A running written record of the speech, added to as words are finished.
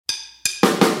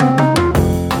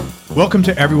Welcome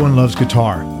to Everyone Loves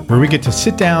Guitar, where we get to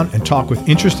sit down and talk with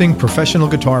interesting professional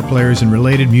guitar players and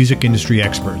related music industry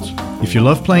experts. If you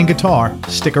love playing guitar,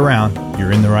 stick around.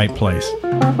 You're in the right place.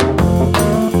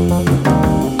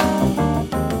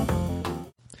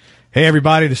 Hey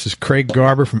everybody, this is Craig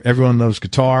Garber from Everyone Loves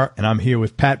Guitar, and I'm here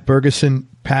with Pat Bergeson.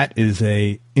 Pat is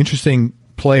a interesting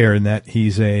player in that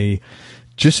he's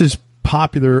just as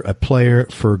popular a player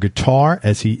for guitar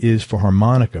as he is for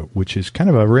harmonica, which is kind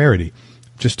of a rarity.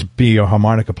 Just to be a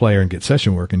harmonica player and get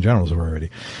session work in general is a rarity.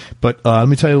 But let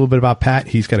me tell you a little bit about Pat.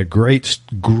 He's got a great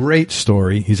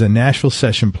story. He's a Nashville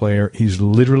session player. He's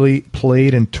literally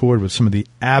played and toured with some of the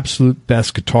absolute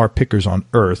best guitar pickers on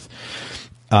earth.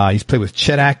 He's played with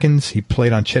Chet Atkins. He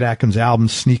played on Chet Atkins' album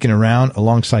Sneaking Around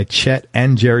alongside Chet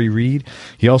and Jerry Reed.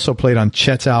 He also played on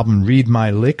Chet's album Read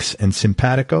My Licks and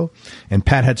Simpatico, and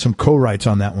Pat had some co-writes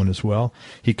on that one as well.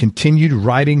 He continued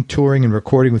writing, touring, and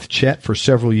recording with Chet for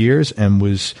several years and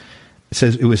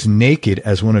says it was naked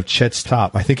as one of Chet's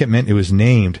top. I think it meant it was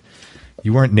named.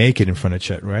 You weren't naked in front of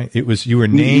Chet, right? You were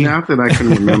named. Not that I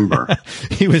can remember.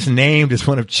 He was named as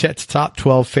one of Chet's top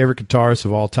 12 favorite guitarists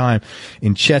of all time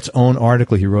in Chet's own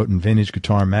article he wrote in Vintage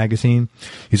Guitar magazine.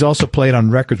 He's also played on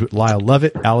records with Lyle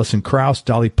Lovett, Alison Krauss,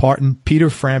 Dolly Parton,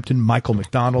 Peter Frampton, Michael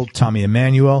McDonald, Tommy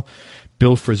Emmanuel,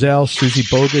 Bill Frisell, Susie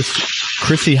Bogus,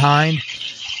 Chrissie Hynde,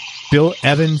 Bill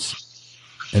Evans,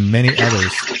 and many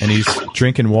others. And he's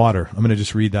drinking water. I'm going to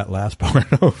just read that last part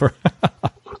over.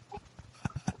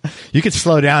 You could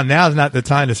slow down. Now's not the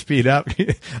time to speed up.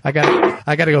 I got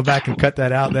to go back and cut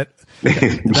that out.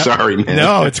 Sorry, man.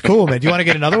 No, it's cool, man. Do you want to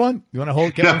get another one? You want to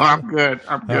hold? No, I'm good.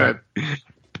 I'm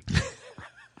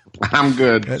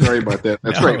good. Sorry about that.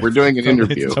 That's right. We're doing an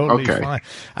interview. It's totally okay. Fine.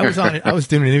 I was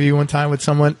doing an interview one time with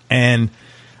someone, and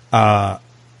I'm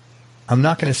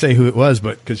not going to say who it was,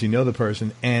 but because you know the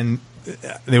person, and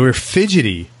they were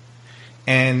fidgety,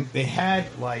 and they had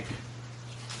like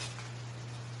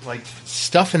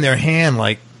stuff in their hand,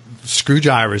 like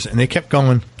screwdrivers, and they kept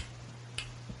going.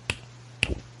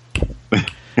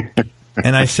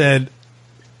 And I said,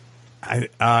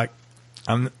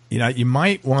 you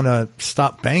might want to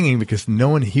stop banging because no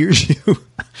one hears you.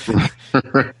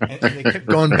 and they kept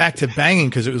going back to banging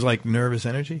because it was like nervous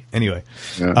energy. Anyway,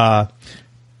 yeah.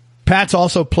 Pat's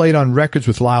also played on records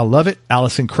with Lyle Lovett,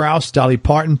 Alison Krauss, Dolly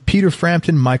Parton, Peter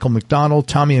Frampton, Michael McDonald,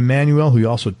 Tommy Emmanuel, who he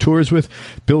also tours with,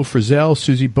 Bill Frisell,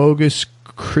 Susie Bogus,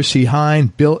 Chrissie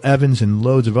Hynde, Bill Evans, and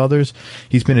loads of others.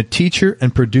 He's been a teacher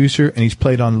and producer, and he's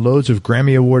played on loads of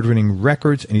Grammy Award-winning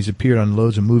records, and he's appeared on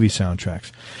loads of movie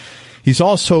soundtracks. He's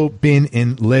also been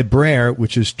in Les Brers,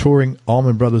 which is touring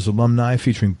Allman Brothers alumni,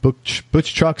 featuring Butch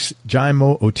Trucks,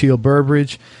 Jaimo, Oteil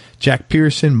Burbridge, Jack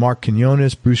Pearson, Mark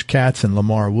Quinones, Bruce Katz, and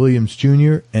Lamar Williams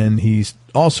Jr. And he's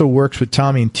also works with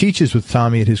Tommy and teaches with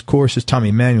Tommy at his courses, Tommy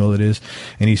Emmanuel it is,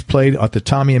 and he's played at the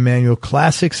Tommy Emmanuel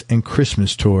Classics and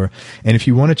Christmas Tour. And if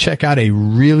you want to check out a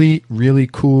really, really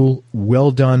cool,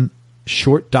 well-done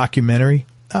short documentary,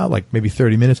 like maybe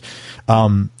 30 minutes,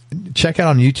 check out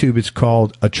on YouTube. It's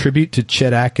called A Tribute to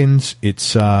Chet Atkins.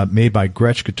 It's made by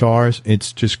Gretsch Guitars.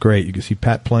 It's just great. You can see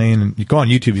Pat playing, and you go on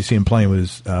YouTube, you see him playing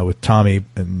with Tommy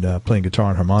and playing guitar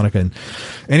and harmonica. And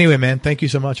anyway, man, thank you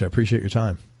so much. I appreciate your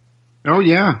time. Oh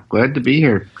yeah, glad to be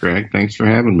here, Craig. Thanks for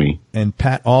having me. And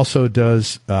Pat also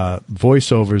does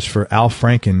voiceovers for Al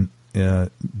Franken.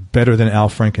 Better than Al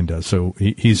Franken does, so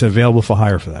he's available for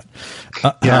hire for that.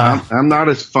 I'm not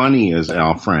as funny as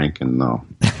Al Franken, though.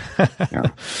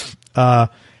 Yeah.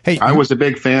 Hey, I was a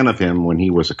big fan of him when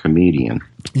he was a comedian.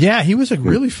 Yeah, he was a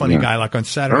really funny guy, like on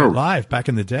Saturday Night Live back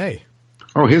in the day.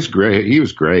 Oh, he was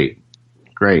great,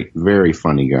 very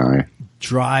funny guy.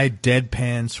 Dry,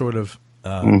 deadpan sort of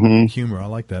humor. I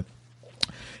like that.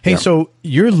 Hey, so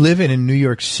you're living in New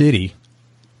York City,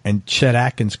 and Chet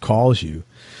Atkins calls you.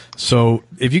 So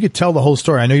if you could tell the whole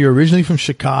story, I know you're originally from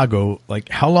Chicago. Like,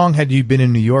 how long had you been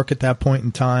in New York at that point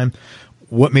in time?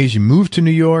 What made you move to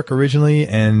New York originally?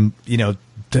 And,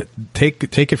 take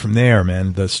it from there,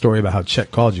 man, the story about how Chet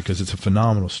called you, because it's a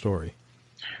phenomenal story.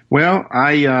 Well,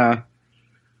 I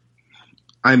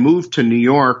moved to New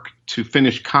York to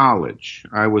finish college.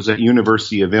 I was at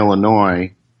University of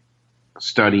Illinois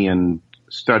studying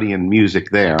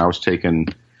music there. I was taking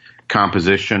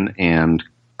composition and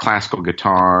classical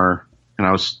guitar, and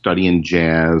I was studying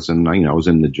jazz, and I was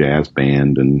in the jazz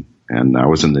band, and I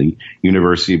was in the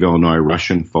University of Illinois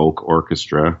Russian Folk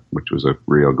Orchestra, which was a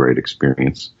real great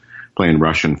experience, playing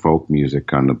Russian folk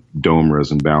music on the domras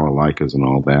and balalaikas and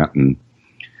all that,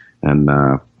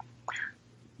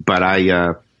 but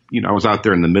I was out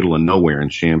there in the middle of nowhere in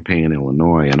Champaign,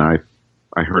 Illinois, and I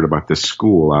heard about this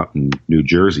school out in New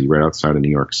Jersey, right outside of New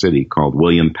York City, called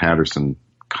William Patterson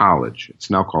college. It's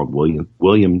now called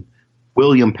William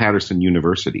Patterson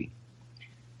University.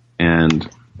 And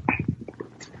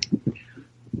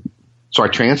so I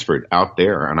transferred out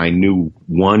there, and I knew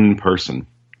one person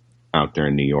out there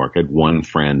in New York. I had one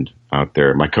friend out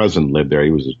there. My cousin lived there.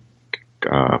 He was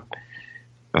a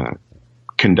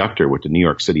conductor with the New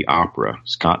York City Opera,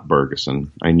 Scott Bergeson.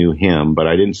 I knew him, but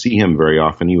I didn't see him very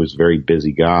often. He was a very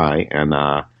busy guy. And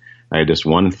I had this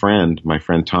one friend, my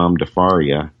friend Tom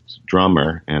DeFaria,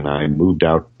 drummer, and I moved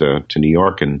out to New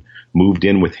York and moved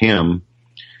in with him,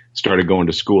 started going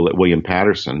to school at William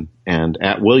Patterson. And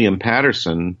at William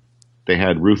Patterson, they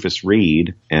had Rufus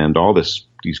Reed and all these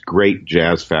great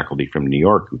jazz faculty from New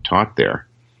York who taught there.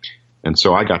 And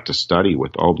so I got to study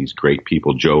with all these great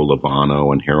people, Joe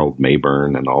Lovano and Harold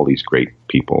Mayburn and all these great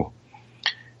people.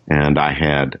 And I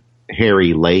had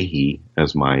Harry Leahy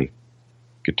as my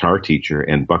guitar teacher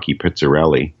and Bucky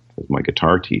Pizzarelli as my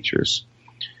guitar teachers.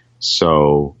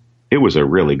 So it was a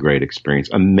really great experience,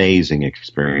 amazing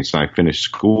experience. I finished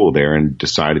school there and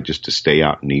decided just to stay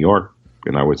out in New York.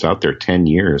 And I was out there 10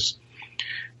 years.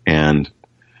 And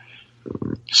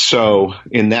so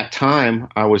in that time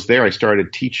I was there, I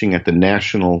started teaching at the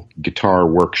National Guitar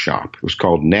Workshop. It was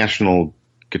called National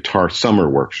Guitar Summer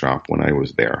Workshop when I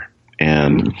was there.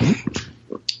 And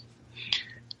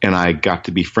I got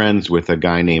to be friends with a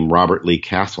guy named Robert Lee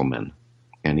Castleman.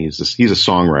 And he's a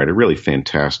songwriter, really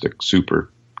fantastic,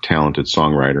 super talented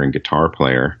songwriter and guitar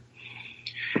player.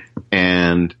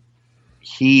 And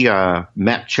he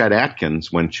met Chet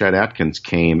Atkins when Chet Atkins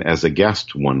came as a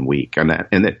guest one week. And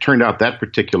it turned out that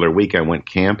particular week I went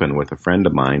camping with a friend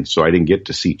of mine, so I didn't get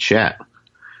to see Chet.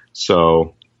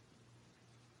 So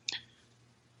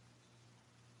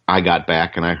I got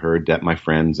back and I heard that my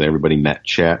friends, everybody met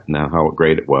Chet and how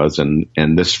great it was. And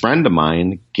this friend of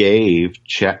mine gave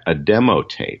Chet a demo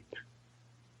tape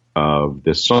of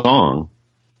this song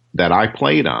that I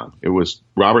played on. It was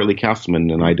Robert Lee Castleman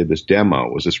and I did this demo.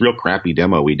 It was this real crappy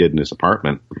demo we did in his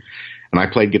apartment. And I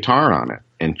played guitar on it.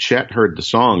 And Chet heard the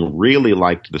song, really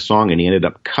liked the song, and he ended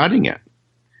up cutting it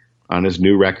on his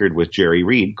new record with Jerry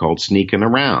Reed called Sneakin'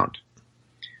 Around.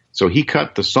 So he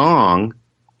cut the song,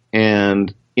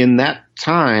 and in that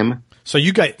time... So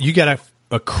you got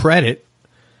a credit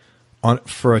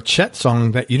for a Chet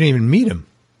song that you didn't even meet him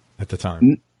at the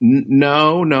time.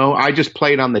 No. I just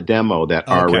played on the demo that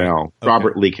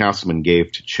Robert Lee Castleman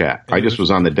gave to Chet. I just was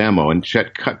on the demo, and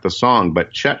Chet cut the song,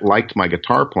 but Chet liked my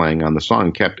guitar playing on the song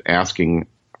and kept asking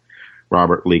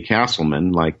Robert Lee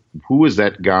Castleman, like, who is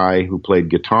that guy who played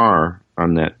guitar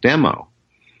on that demo?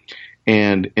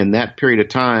 And in that period of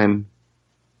time,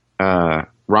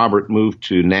 Robert moved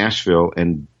to Nashville,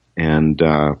 and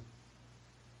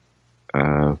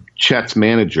Chet's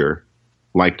manager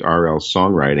liked RL's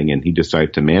songwriting, and he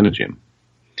decided to manage him.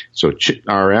 So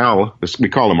RL, we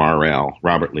call him RL,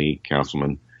 Robert Lee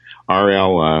Castleman.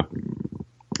 RL,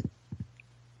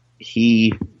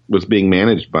 he was being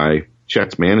managed by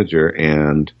Chet's manager,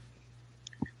 and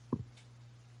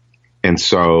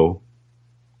so,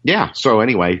 yeah. So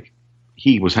anyway,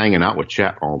 he was hanging out with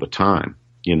Chet all the time,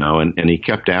 and he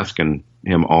kept asking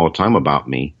him all the time about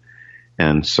me.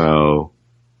 And so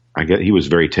he was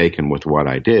very taken with what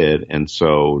I did. And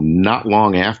so not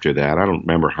long after that, I don't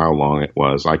remember how long it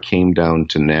was, I came down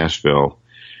to Nashville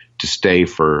to stay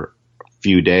for a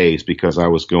few days because I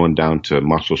was going down to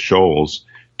Muscle Shoals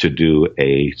to do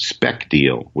a spec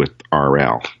deal with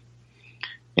RL.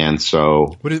 And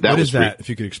so what is that? If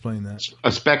you could explain that.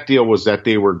 A spec deal was that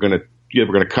they were going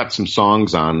to cut some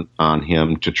songs on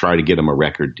him to try to get him a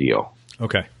record deal.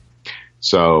 Okay.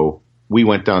 So we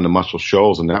went down to Muscle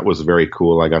Shoals, and that was very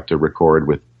cool. I got to record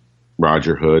with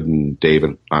Roger Hood and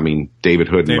David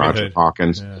Hood and Roger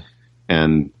Hawkins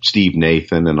and Steve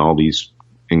Nathan and all these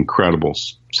incredible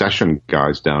session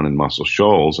guys down in Muscle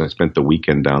Shoals. I spent the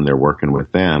weekend down there working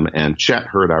with them, and Chet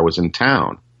heard I was in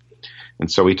town. And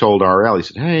so he told RL, he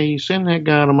said, "Hey, send that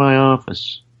guy to my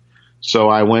office." So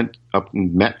I went up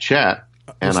and met Chet,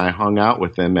 and I hung out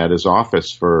with him at his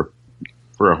office for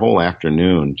a whole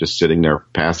afternoon, just sitting there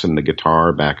passing the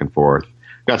guitar back and forth.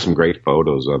 Got some great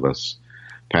photos of us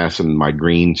passing my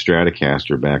green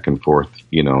Stratocaster back and forth,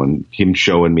 and him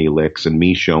showing me licks and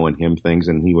me showing him things.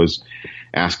 And he was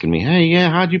asking me, "Hey,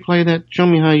 yeah, how'd you play that? Show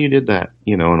me how you did that."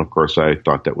 And of course I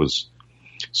thought that was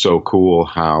so cool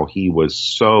how he was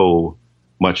so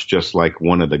much just like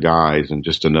one of the guys and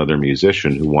just another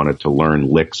musician who wanted to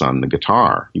learn licks on the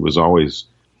guitar. He was always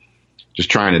just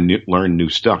trying to learn new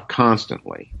stuff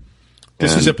constantly.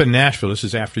 This is up in Nashville. This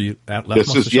is after you left.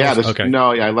 Okay.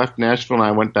 No, I left Nashville and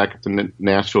I went back up to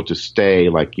Nashville to stay,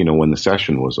 when the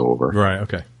session was over. Right.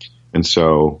 Okay. And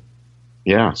so,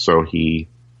 yeah. So he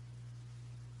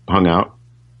hung out.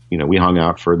 We hung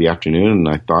out for the afternoon, and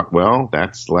I thought, well,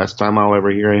 that's the last time I'll ever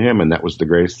hear him, and that was the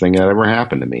greatest thing that ever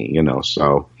happened to me,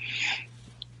 So,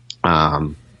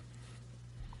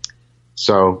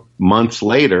 so months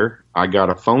later, I got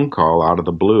a phone call out of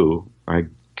the blue. I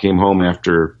came home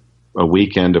after a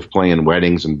weekend of playing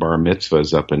weddings and bar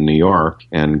mitzvahs up in New York,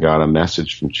 and got a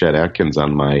message from Chet Atkins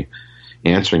on my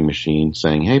answering machine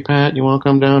saying, "Hey, Pat, you want to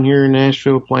come down here in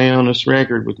Nashville, play on this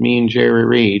record with me and Jerry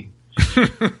Reed?"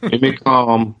 Made me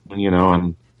call him,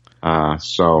 and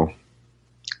so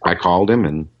I called him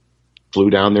and flew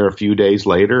down there a few days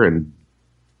later and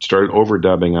started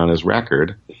overdubbing on his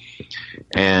record,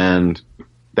 and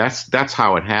that's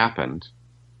how it happened.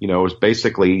 It was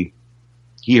basically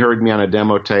he heard me on a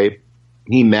demo tape,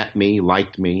 he met me,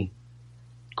 liked me,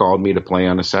 called me to play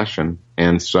on a session,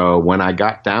 and so when I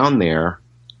got down there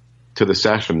to the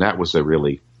session, that was a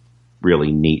really,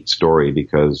 really neat story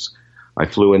because I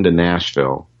flew into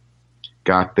Nashville,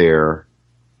 got there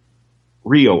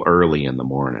real early in the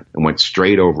morning, and went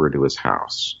straight over to his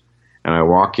house. And I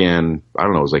walk in, I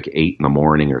don't know, it was like 8 in the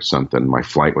morning or something. My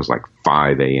flight was like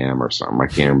 5 a.m. or something. I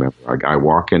can't remember. I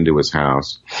walk into his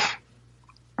house,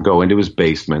 go into his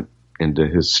basement, into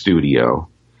his studio,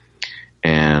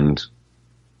 and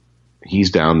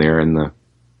he's down there in the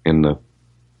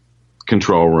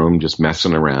control room just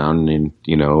messing around, and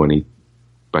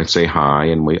I say hi,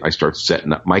 and I start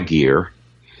setting up my gear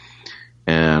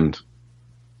and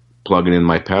plugging in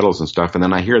my pedals and stuff. And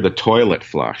then I hear the toilet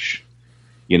flush,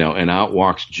 and out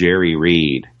walks Jerry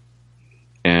Reed.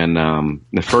 And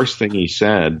the first thing he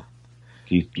said,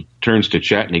 he turns to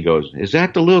Chet and he goes, "Is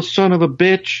that the little son of a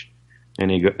bitch?"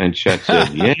 And Chet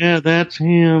said, "Yeah, that's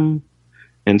him."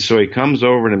 And so he comes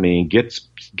over to me and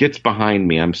gets behind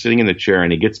me. I'm sitting in the chair,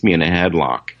 and he gets me in a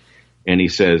headlock. And he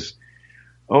says,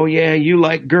 "Oh, yeah, you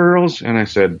like girls?" And I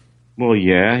said, "Well,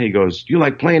 yeah." He goes, "You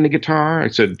like playing the guitar?" I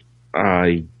said,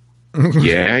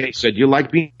 "Yeah." He said, "You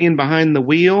like being behind the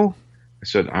wheel?" I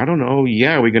said, "I don't know.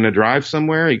 Yeah, are we going to drive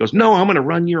somewhere?" He goes, "No, I'm going to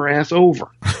run your ass over."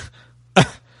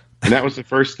 And that was the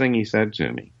first thing he said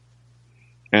to me.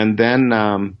 And then,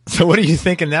 so what do you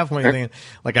think in that point? You're thinking,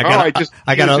 like,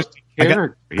 I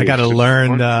got to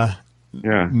learn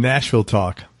Nashville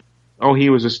talk. Oh,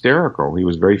 he was hysterical. He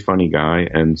was a very funny guy.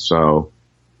 And so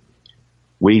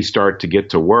we start to get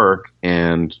to work,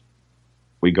 and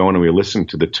we go and we listen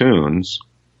to the tunes,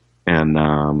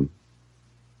 and,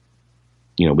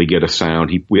 we get a sound.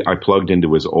 I plugged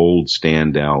into his old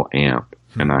Standell amp,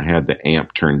 and I had the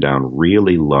amp turned down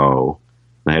really low.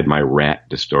 I had my rat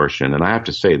distortion, and I have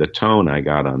to say the tone I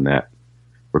got on that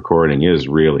recording is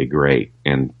really great.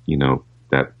 And,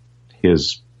 that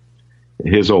his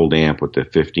old amp with the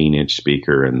 15-inch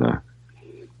speaker and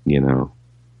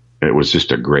it was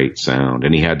just a great sound.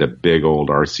 And he had the big old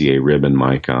RCA ribbon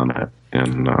mic on it.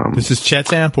 And this is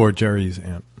Chet's amp or Jerry's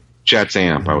amp? Chet's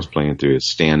amp. I was playing through his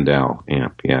Standell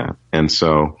amp, yeah. And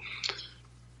so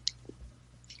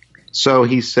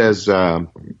he says, "Yeah,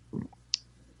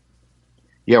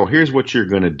 well, here's what you're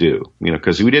going to do,"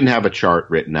 because we didn't have a chart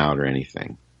written out or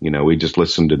anything. We just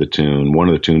listened to the tune. One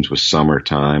of the tunes was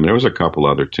Summertime. There was a couple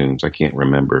other tunes. I can't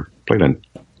remember. Played on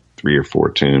 3 or 4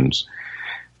 tunes.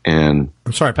 And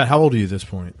I'm sorry, Pat, how old are you at this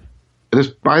point?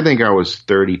 I think I was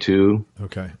 32.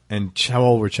 Okay. And how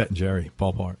old were Chet and Jerry,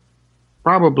 ballpark?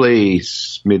 Probably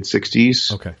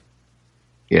mid-60s. Okay.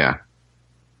 Yeah.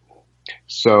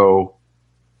 So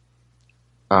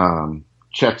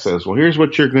Chet says, "Well, here's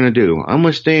what you're going to do. I'm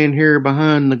going to stay in here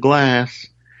behind the glass.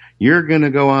 You're going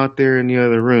to go out there in the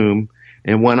other room.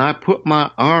 And when I put my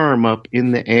arm up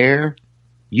in the air,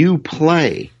 you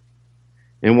play.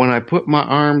 And when I put my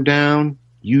arm down,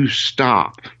 you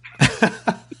stop."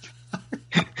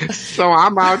 So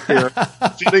I'm out there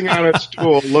sitting on a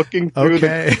stool looking through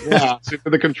the glass into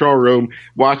the control room,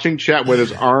 watching Chet with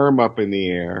his arm up in the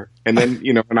air. And then,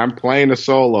 and I'm playing a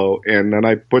solo, and then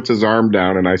I puts his arm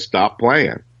down and I stop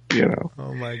playing,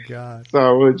 Oh my God.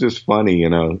 So it was just funny,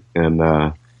 and,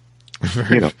 a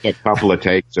couple of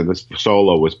takes, and this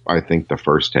solo was, I think, the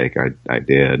first take I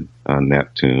did on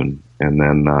that tune. And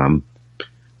then,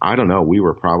 I don't know, we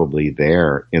were probably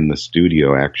there in the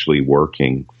studio actually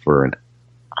working for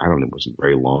it wasn't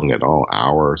very long at all,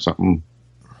 hour or something,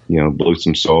 blew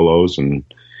some solos, and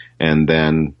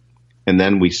then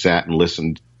we sat and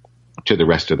listened to the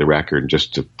rest of the record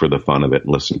just for the fun of it,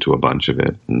 and listened to a bunch of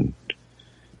it. And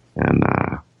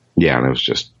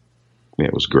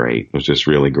it was great. It was just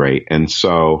really great. And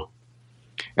so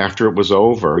after it was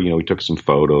over, we took some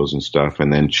photos and stuff,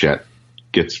 and then Chet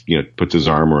puts his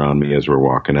arm around me as we're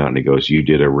walking out, and he goes, "You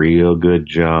did a real good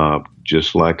job,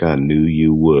 just like I knew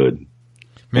you would."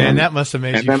 Man, that must have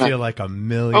made you feel like a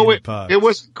million bucks. It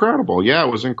was incredible. Yeah, it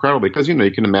was incredible because, you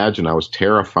can imagine I was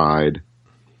terrified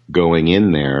going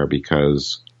in there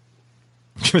because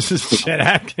this is Chet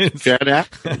Atkins. Chet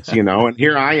Atkins, and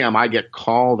here I am. I get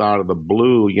called out of the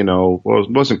blue, well,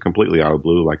 it wasn't completely out of the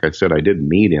blue. Like I said, I did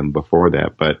meet him before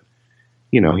that, but,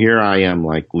 here I am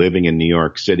like living in New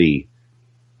York City,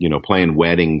 playing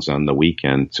weddings on the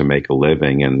weekend to make a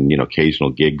living and, occasional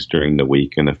gigs during the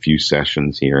week and a few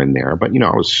sessions here and there. But,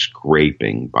 I was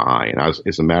scraping by. And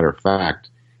as a matter of fact,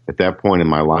 at that point in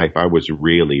my life, I was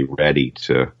really ready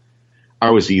I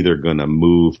was either going to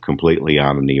move completely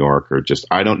out of New York or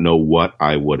I don't know what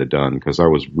I would have done because I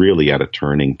was really at a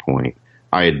turning point.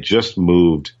 I had just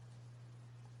moved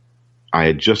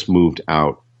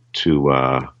out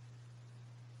to,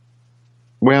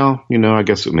 well, I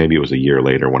guess maybe it was a year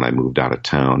later when I moved out of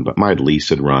town, but my lease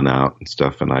had run out and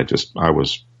stuff, and I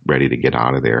was ready to get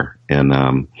out of there.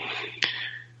 And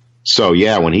so,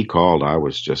 yeah, when he called, I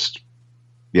was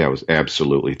I was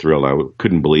absolutely thrilled. I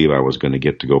couldn't believe I was going to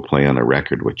get to go play on a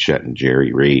record with Chet and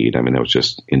Jerry Reed. I mean, it was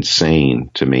just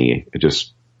insane to me. It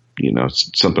just,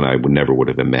 something I never would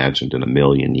have imagined in a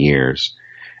million years.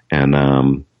 And I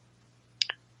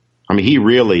mean, he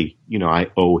really,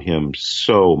 I owe him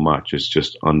so much. It's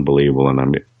just unbelievable. And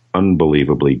I'm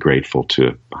unbelievably grateful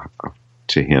to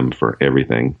him for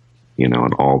everything,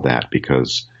 and all that,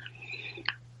 because,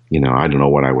 I don't know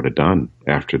what I would have done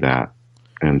after that.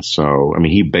 And so, I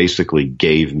mean, he basically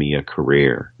gave me a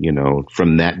career,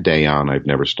 from that day on, I've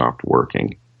never stopped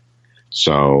working.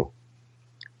 So,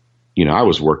 I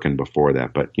was working before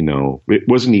that, but, it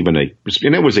wasn't even and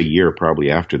it was a year probably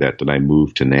after that I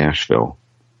moved to Nashville.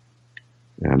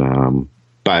 And,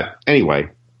 but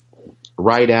anyway,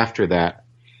 right after that,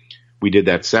 we did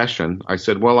that session. I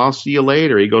said, well, I'll see you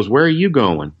later. He goes, where are you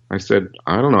going? I said,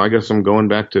 I don't know. I guess I'm going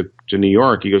back to New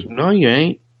York. He goes, no, you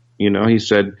ain't. He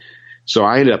said, so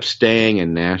I ended up staying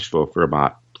in Nashville for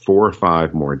about 4 or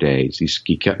 5 more days.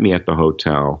 He kept me at the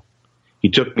hotel. He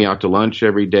took me out to lunch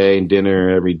every day and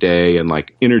dinner every day and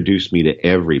introduced me to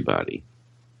everybody,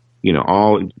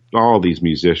 all these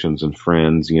musicians and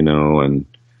friends,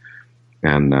 and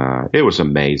it was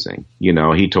amazing.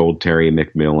 He told Terry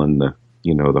McMillan,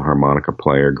 the harmonica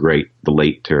player, the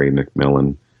late Terry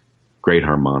McMillan, great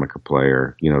harmonica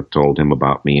player, told him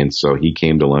about me. And so he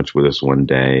came to lunch with us one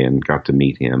day and got to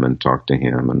meet him and talk to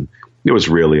him. And it was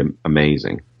really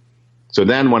amazing. So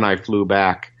then when I flew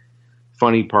back,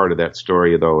 funny part of that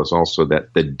story, though, is also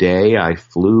that the day I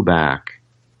flew back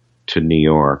to New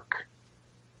York,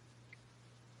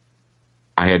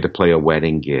 I had to play a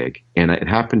wedding gig, and it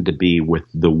happened to be with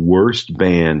the worst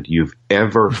band you've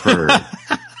ever heard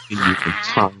in your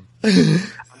entire.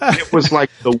 It was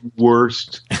like the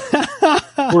worst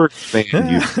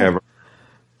band you've ever.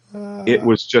 It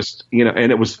was just,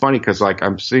 and it was funny because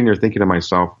I'm sitting there thinking to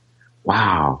myself,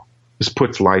 wow, this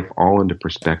puts life all into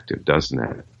perspective, doesn't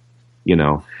it?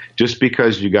 Just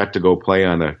because you got to go play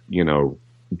on a,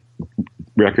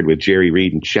 record with Jerry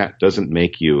Reed and Chet doesn't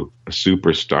make you a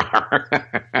superstar.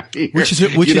 which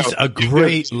is a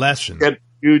great lesson.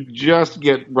 You just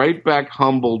get right back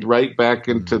humbled, right back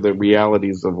into the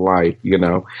realities of life,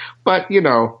 But,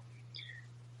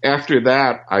 after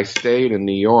that, I stayed in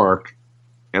New York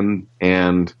and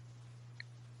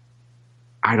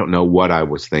I don't know what I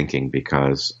was thinking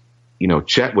because,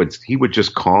 Chet would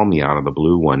just call me out of the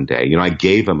blue one day. I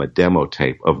gave him a demo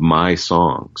tape of my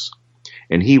songs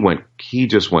and he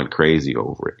just went crazy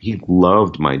over it. He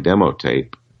loved my demo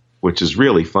tape, which is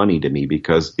really funny to me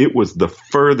because it was the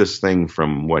furthest thing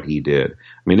from what he did. I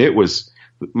mean, it was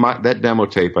that demo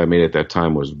tape I made at that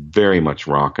time was very much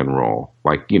rock and roll,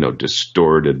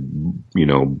 distorted,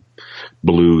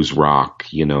 blues rock,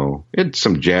 it had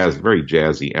some very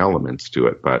jazzy elements to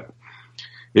it, but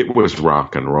it was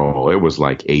rock and roll. It was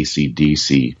like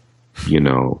AC/DC,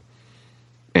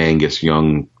 Angus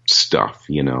Young stuff,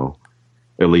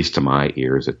 at least to my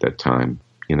ears at that time,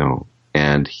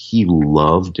 and he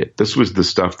loved it. This was the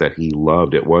stuff that he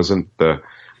loved. It wasn't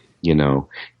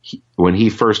when he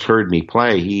first heard me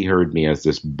play, he heard me as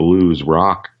this blues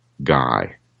rock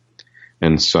guy.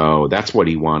 And so that's what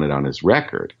he wanted on his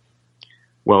record.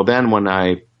 Well, then when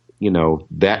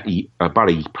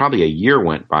probably a year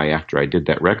went by after I did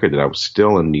that record that I was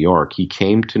still in New York, he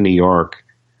came to New York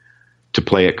to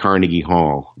play at Carnegie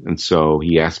Hall. And so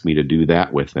he asked me to do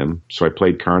that with him. So I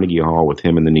played Carnegie Hall with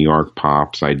him and the New York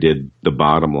Pops. I did The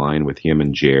Bottom Line with him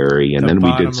and Jerry. And then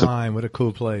we did Bottom Line, what a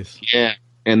cool place. Yeah.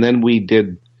 And then we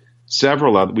did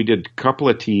we did a couple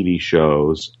of TV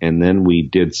shows, and then we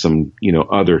did some,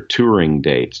 other touring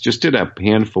dates. Just did a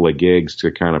handful of gigs to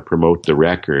kind of promote the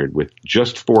record with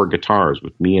just 4 guitars,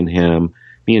 with me and him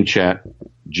Me and Chet,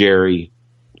 Jerry,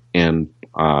 and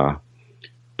Paul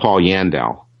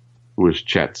Yandel, who was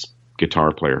Chet's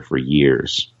guitar player for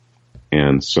years.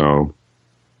 And so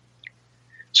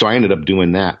I ended up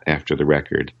doing that after the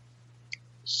record.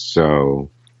 So,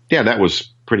 yeah, that was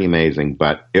pretty amazing.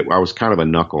 But I was kind of a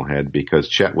knucklehead because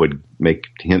Chet would make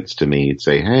hints to me. He'd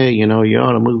say, hey, you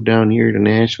ought to move down here to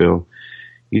Nashville.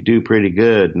 You do pretty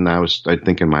good. And I'd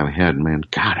think in my head, man,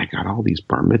 God, I got all these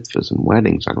bar mitzvahs and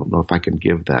weddings. I don't know if I can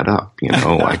give that up,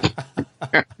 like,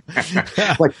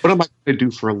 like, what am I going to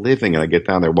do for a living? And I get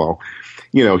down there, well,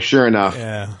 sure enough,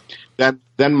 yeah.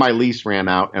 Then my lease ran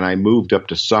out and I moved up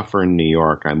to Suffern, New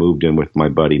York. I moved in with my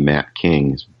buddy, Matt King.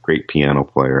 He's a great piano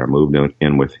player. I moved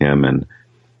in with him and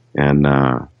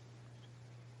I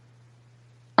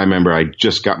remember I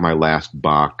just got my last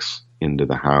box into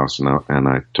the house and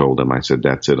I told him, I said,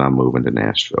 that's it. I'm moving to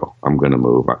Nashville. I'm going to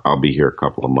move. I'll be here a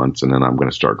couple of months and then I'm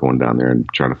going to start going down there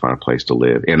and trying to find a place to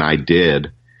live. And I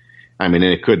did. I mean,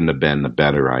 it couldn't have been a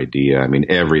better idea. I mean,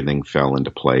 everything fell into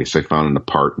place. I found an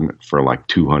apartment for like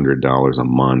 $200 a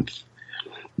month,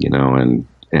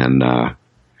 and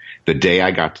the day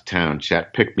I got to town,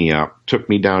 Chet picked me up, took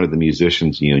me down to the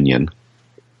Musicians Union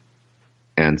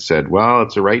and said, well,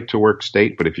 it's a right to work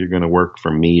state, but if you're going to work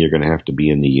for me, you're going to have to be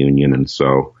in the union. And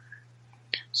so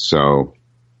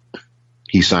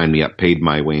he signed me up, paid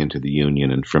my way into the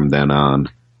union. And from then on,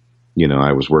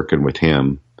 I was working with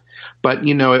him. But,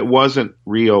 it wasn't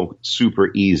real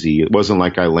super easy. It wasn't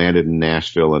like I landed in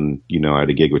Nashville and, I had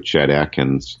a gig with Chet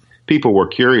Atkins. People were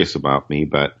curious about me,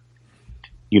 but,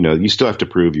 you still have to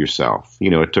prove yourself.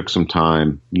 It took some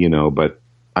time, but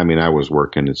I mean, I was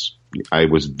working. I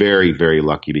was very, very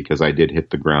lucky because I did hit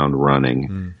the ground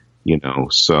running,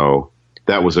 so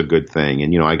that was a good thing.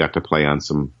 And, I got to play on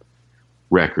some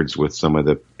records with some of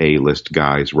the A-list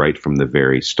guys right from the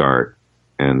very start.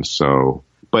 And so,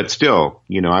 but still,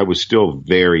 I was still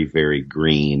very, very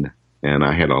green and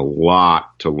I had a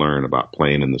lot to learn about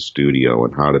playing in the studio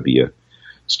and how to be a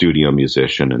studio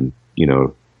musician. And,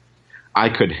 I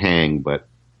could hang, but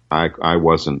I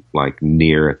wasn't like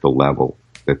near at the level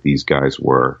that these guys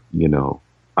were.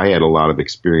 I had a lot of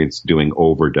experience doing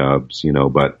overdubs,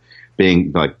 but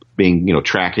being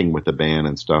tracking with the band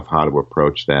and stuff, how to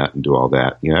approach that and do all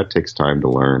that, it takes time to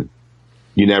learn.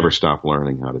 You never stop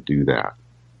learning how to do that.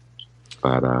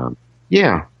 But,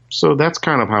 yeah, so that's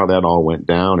kind of how that all went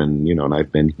down. And, and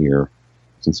I've been here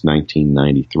since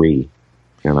 1993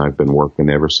 and I've been working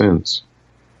ever since.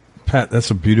 Pat, that's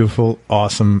a beautiful,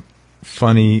 awesome,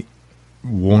 funny,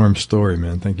 warm story,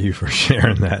 man. Thank you for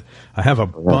sharing that. I have a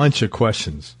bunch of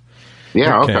questions.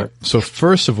 Yeah. Okay. So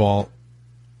first of all,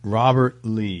 Robert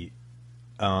Lee.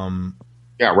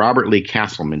 Robert Lee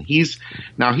Castleman. He's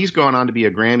gone on to be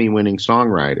a Grammy-winning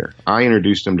songwriter. I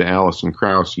introduced him to Alison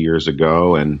Krauss years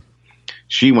ago, and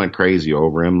she went crazy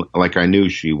over him, like I knew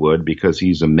she would, because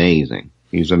he's amazing.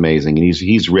 He's amazing, and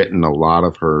he's written a lot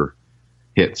of her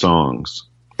hit songs,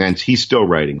 and he's still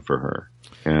writing for her,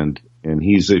 and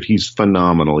he's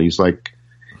phenomenal. He's like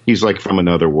from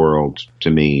another world to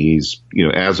me. He's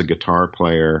as a guitar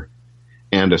player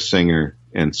and a singer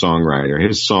and songwriter,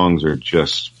 his songs are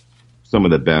just some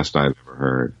of the best I've ever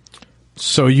heard.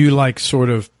 So you sort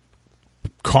of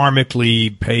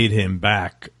karmically paid him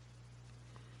back.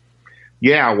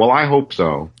 Yeah, well, I hope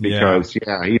so because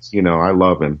he's, I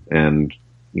love him. And,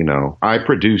 I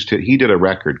produced it. He did a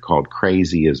record called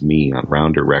Crazy As Me on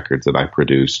Rounder Records that I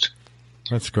produced.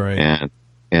 That's great.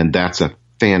 And that's a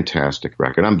fantastic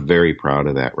record. I'm very proud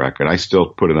of that record. I still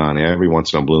put it on every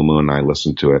once in a blue moon. I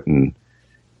listen to it and,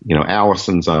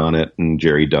 Allison's on it and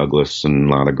Jerry Douglas and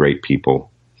a lot of great people.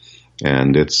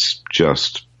 And it's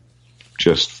just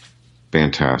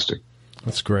fantastic.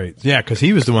 That's great. Yeah, because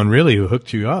he was the one really who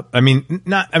hooked you up. That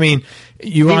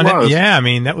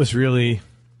was really.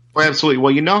 Well, absolutely.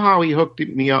 Well, you know how he hooked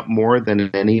me up more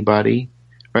than anybody,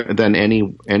 than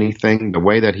anything? The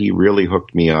way that he really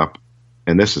hooked me up,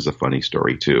 and this is a funny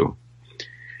story too.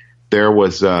 There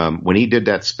was, when he did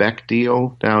that spec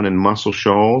deal down in Muscle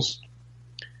Shoals,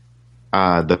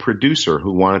 the producer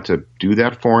who wanted to do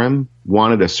that for him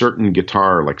wanted a certain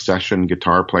guitar, like session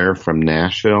guitar player from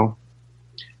Nashville.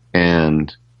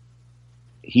 And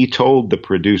he told the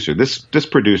producer, this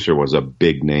producer was a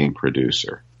big name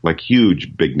producer, like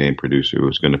huge big name producer who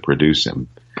was going to produce him,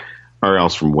 or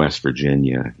else from West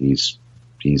Virginia. He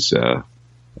says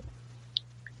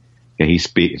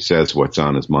what's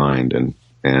on his mind.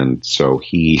 And so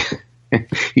he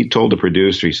told the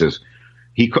producer, he says,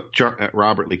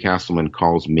 Robert Lee Castleman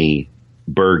calls me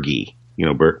Bergie,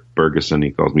 Bergeson.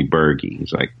 He calls me Bergie.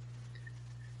 He's like,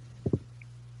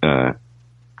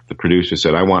 the producer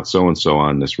said, I want so-and-so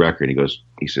on this record.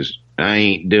 He says, I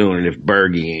ain't doing it if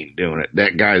Bergie ain't doing it.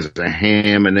 That guy's a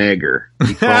ham and egger.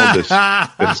 He called this guy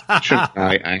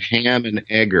a ham and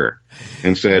egger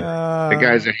and said, the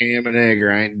guy's a ham and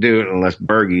egger. I ain't doing it unless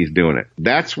Bergie's doing it.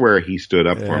 That's where he stood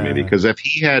up for me, because if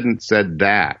he hadn't said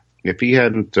that, if he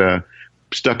hadn't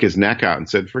stuck his neck out and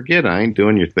said, forget it, I ain't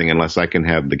doing your thing unless I can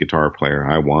have the guitar player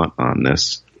I want on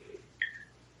this,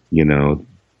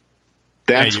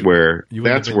 that's where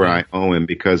I owe him,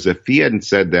 because if he hadn't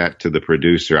said that to the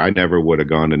producer, I never would have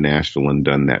gone to Nashville and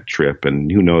done that trip. And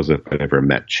who knows if I ever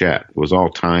met Chet. It was all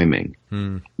timing,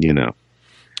 And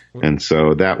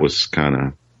so that was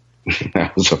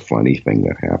that was a funny thing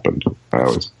that happened. I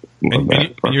was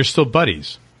and you're still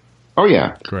buddies. Oh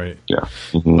yeah. Great. Yeah.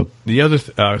 Mm-hmm. The other,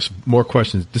 more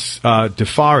questions. This,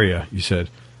 DeFaria, you said.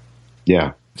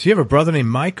 Yeah. So you have a brother named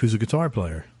Mike who's a guitar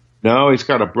player? No, he's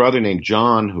got a brother named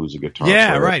John who's a guitar player.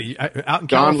 Yeah, right. Out in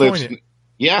John California. Lives.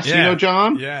 Yes, you know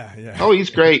John? Yeah. Oh, he's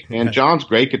great. And John's a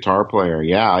great guitar player.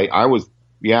 Yeah, I was.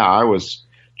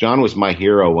 John was my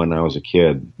hero when I was a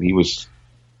kid. He's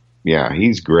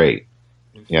great.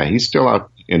 Yeah, he's still out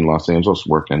in Los Angeles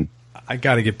working. I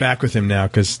got to get back with him now,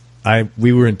 because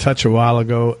we were in touch a while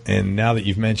ago, and now that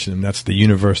you've mentioned him, that's the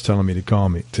universe telling me to call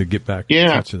me to get back in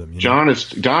touch with him.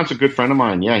 John's a good friend of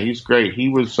mine. Yeah, he's great. He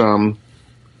was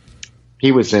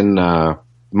in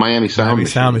Miami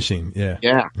Sound Machine.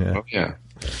 Yeah. Oh, yeah.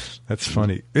 That's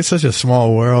funny. It's such a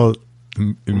small world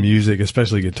in music,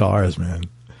 especially guitars, man.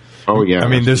 Oh yeah. I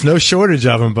mean, there's no shortage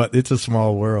of them, but it's a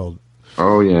small world.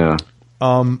 Oh yeah.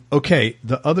 Okay,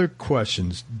 the other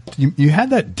questions. You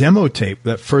had that demo tape,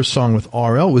 that first song with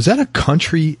RL. Was that a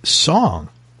country song?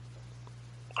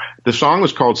 The song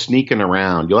was called Sneaking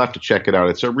Around. You'll have to check it out.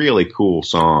 It's a really cool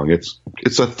song. It's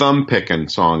a thumb-picking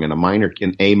song in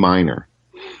A minor.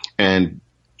 And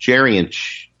Jerry and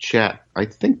Chet, I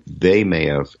think they may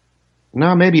have,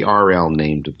 maybe RL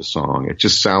named the song. It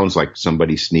just sounds like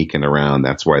somebody sneaking around.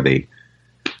 That's why they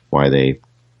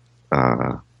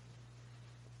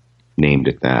named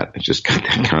it that. It's just got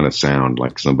that kind of sound,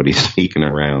 like somebody sneaking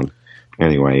around.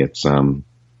 Anyway, it's that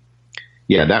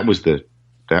was the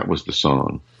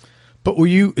song. But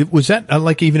was that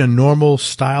like even a normal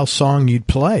style song you'd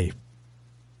play?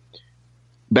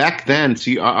 Back then,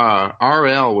 see,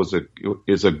 RL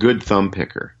is a good thumb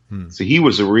picker. So he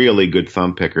was a really good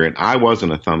thumb picker, and I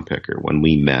wasn't a thumb picker when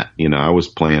we met. I was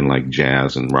playing like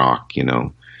jazz and rock,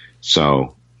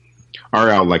 So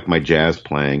RL liked my jazz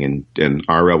playing, and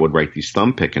RL would write these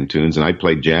thumb picking tunes, and I'd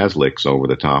play jazz licks over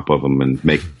the top of them and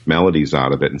make melodies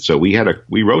out of it. And so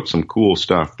we wrote some cool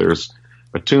stuff. There's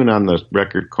a tune on the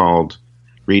record called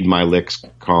 "Read My Licks"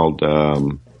 called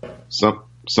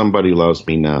 "Somebody Loves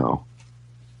Me Now."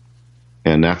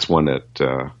 And that's one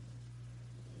that,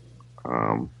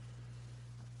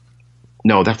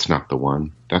 no, that's not the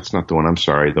one. That's not the one. I'm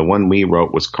sorry. The one we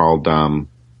wrote was called, I'm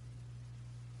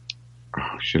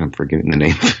forgetting the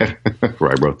name of it.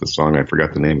 Where I wrote the song, I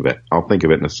forgot the name of it. I'll think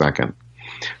of it in a second.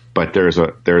 But there's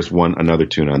another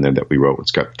tune on there that we wrote.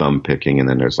 It's got thumb picking, and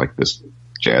then there's like this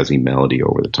jazzy melody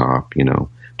over the top,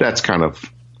 That's kind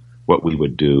of what we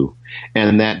would do.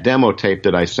 And that demo tape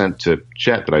that I sent to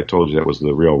Chet, that I told you that was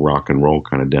the real rock and roll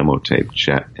kind of demo tape,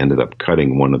 Chet ended up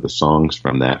cutting one of the songs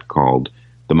from that called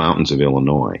 "The Mountains of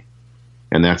Illinois,"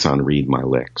 and that's on "Read My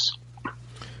Licks."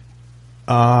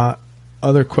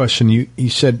 Other question: you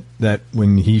said that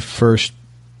when you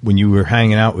were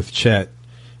hanging out with Chet,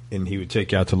 and he would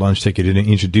take you out to lunch, take you to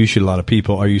introduce you to a lot of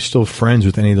people. Are you still friends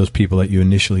with any of those people that you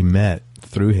initially met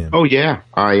through him? Oh yeah,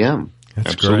 I am.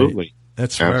 That's absolutely. Great.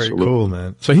 That's very cool,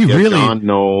 man. So he really John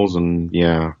Knowles, and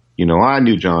I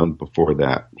knew John before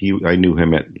that. I knew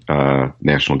him at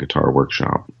National Guitar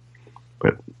Workshop,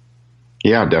 but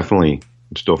yeah, definitely,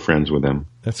 I'm still friends with him.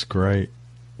 That's great.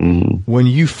 Mm-hmm. When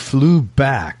you flew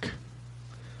back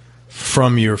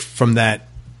from that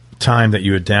time that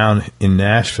you were down in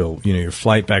Nashville, your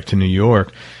flight back to New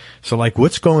York. So, like,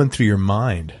 what's going through your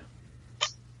mind?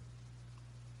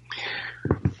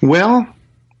 Well,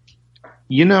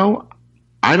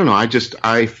 I don't know. I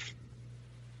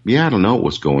don't know what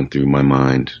was going through my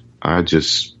mind. I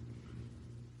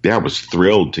was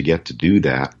thrilled to get to do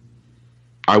that.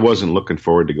 I wasn't looking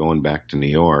forward to going back to New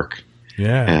York.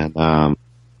 Yeah. And,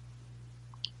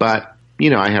 but,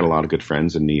 I had a lot of good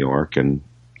friends in New York, and,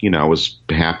 I was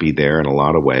happy there in a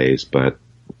lot of ways, but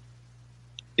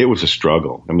it was a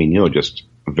struggle. I mean, just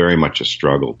very much a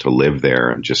struggle to live there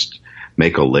and just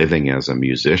make a living as a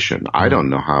musician. I don't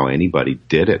know how anybody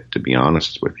did it, to be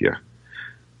honest with you.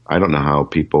 I don't know how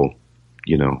people,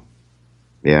 yeah.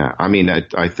 I mean,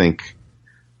 I think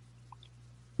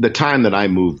the time that I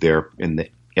moved there in the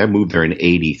I moved there in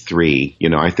 83. You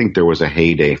know, I think there was a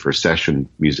heyday for session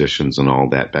musicians and all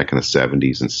that back in the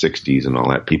 70s and 60s and all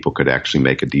that. People could actually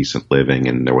make a decent living,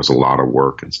 and there was a lot of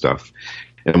work and stuff.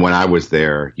 And when I was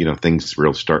there, you know, things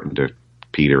were starting to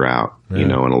peter out, you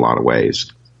know, in a lot of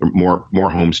ways. More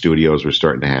home studios were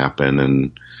starting to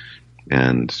happen,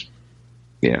 and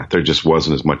yeah, there just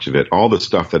wasn't as much of it. All the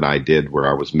stuff that I did where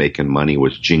I was making money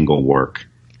was jingle work,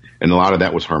 and a lot of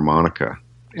that was harmonica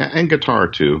and guitar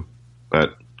too,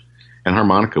 and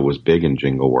harmonica was big in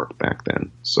jingle work back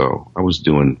then, so I was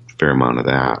doing a fair amount of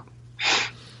that.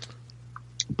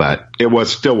 But it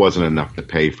still wasn't enough to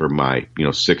pay for my, you know,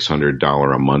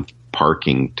 $600 a month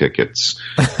parking tickets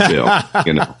bill,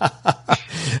 you know.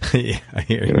 Yeah, I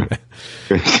hear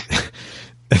you.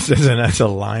 That's a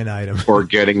line item. Or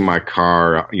getting my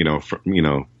car,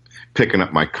 picking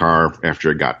up my car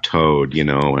after it got towed, you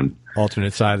know, and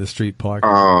alternate side of the street park.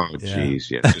 Oh,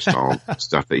 geez, yeah, just all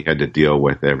stuff that you had to deal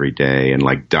with every day, and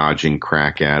like dodging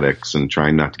crack addicts and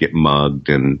trying not to get mugged,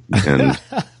 and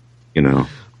you know.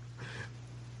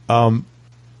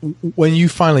 When you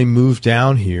finally moved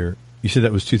down here, you said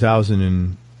that was 2000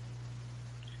 and...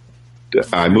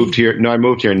 I moved here in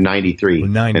 93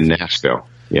 in Nashville.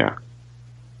 Yeah.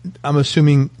 I'm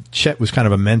assuming Chet was kind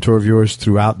of a mentor of yours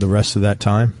throughout the rest of that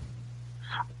time?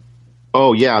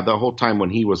 Oh, yeah, the whole time when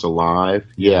he was alive.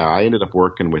 Yeah, I ended up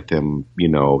working with him, you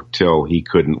know, till he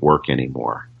couldn't work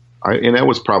anymore. And that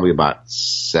was probably about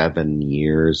 7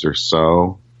 years or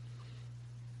so.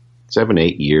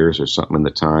 7-8 years or something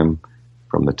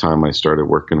from the time I started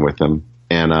working with him.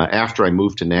 And after I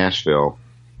moved to Nashville,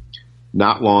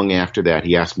 not long after that,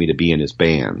 he asked me to be in his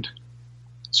band.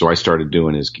 So I started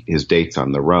doing his dates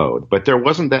on the road. But there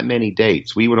wasn't that many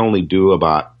dates. We would only do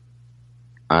about,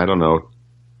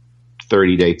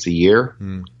 30 dates a year.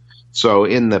 Mm. So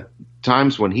in the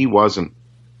times when he wasn't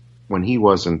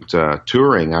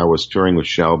touring, I was touring with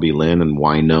Shelby Lynn and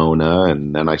Winona,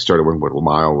 and then I started working with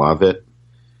Lyle Lovett.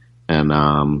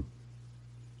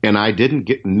 And I didn't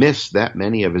miss that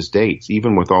many of his dates.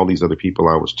 Even with all these other people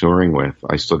I was touring with,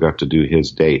 I still got to do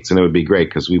his dates. And it would be great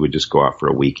because we would just go out for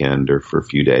a weekend or for a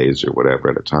few days or whatever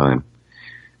at a time.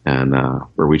 And,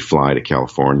 or we'd fly to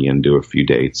California and do a few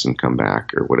dates and come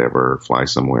back or whatever, or fly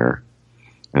somewhere.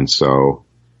 And so,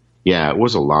 yeah, it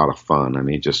was a lot of fun. I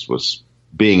mean, it just was,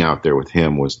 being out there with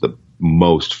him was the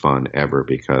most fun ever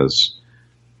because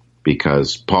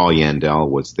Paul Yandel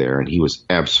was there, and he was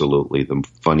absolutely the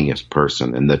funniest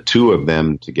person. And the two of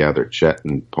them together, Chet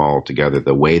and Paul together,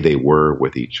 the way they were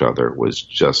with each other was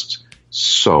just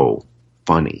so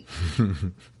funny.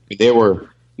 They were,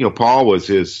 you know, Paul was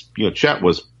Chet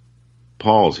was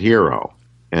Paul's hero,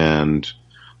 and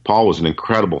Paul was an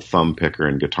incredible thumb picker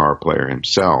and guitar player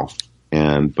himself.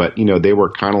 But, you know, they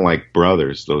were kind of like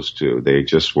brothers, those two. They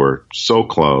just were so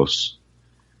close.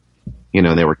 You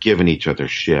know, they were giving each other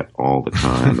shit all the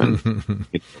time. And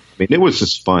it was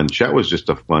just fun. Chet was just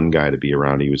a fun guy to be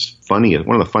around. He was funny,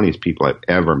 one of the funniest people I've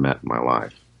ever met in my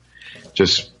life.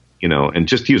 Just, you know, and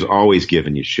just, he was always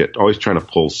giving you shit, always trying to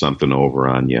pull something over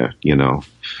on you, you know.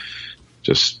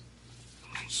 Just,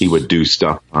 he would do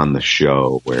stuff on the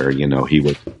show where, you know, he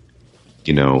would,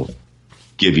 you know,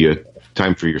 give you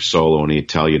time for your solo and he'd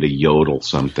tell you to yodel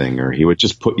something, or he would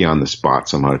just put you on the spot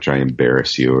somehow to try and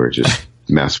embarrass you or just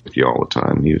mess with you all the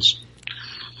time. He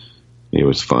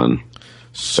was fun.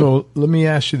 So let me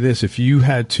ask you this. If you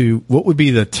had to, what would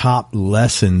be the top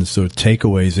lessons or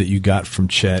takeaways that you got from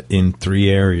Chet in 3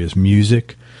 areas?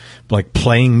 Music, like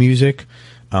playing music,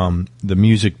 the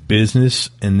music business,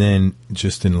 and then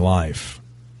just in life?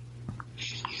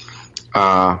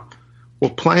 Well,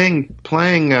 playing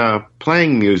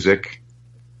music,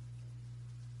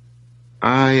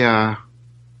 I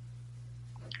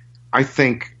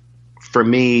think for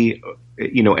me,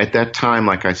 you know, at that time,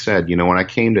 like I said, you know, when I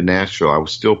came to Nashville, I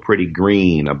was still pretty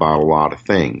green about a lot of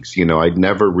things. You know, I'd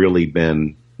never really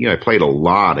been, you know, I played a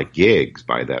lot of gigs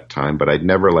by that time, but I'd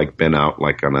never like been out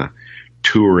like on a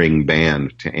touring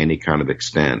band to any kind of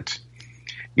extent,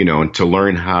 you know, and to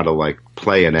learn how to like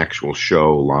play an actual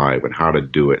show live and how to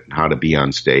do it and how to be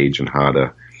on stage and how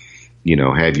to, you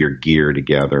know, have your gear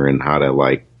together and how to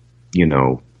like, you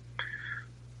know,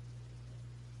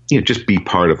 just be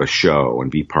part of a show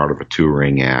and be part of a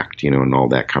touring act, you know, and all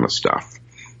that kind of stuff.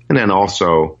 And then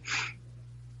also,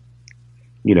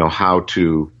 you know, how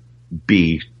to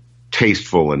be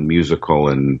tasteful and musical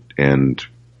and,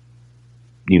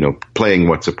 you know, playing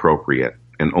what's appropriate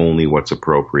and only what's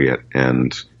appropriate.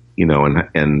 And, you know,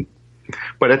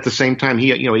 but at the same time,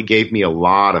 he gave me a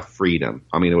lot of freedom.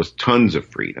 I mean, it was tons of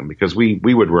freedom because we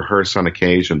would rehearse on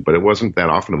occasion, but it wasn't that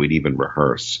often we'd even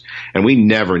rehearse. And we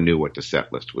never knew what the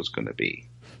set list was going to be.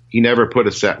 never put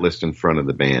a set list in front of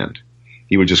the band.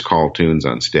 He would just call tunes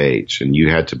on stage, and you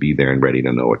had to be there and ready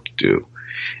to know what to do.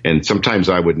 And sometimes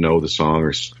I would know the song,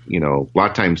 or, a lot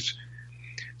of times,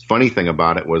 the funny thing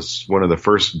about it was one of the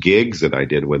first gigs that I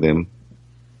did with him,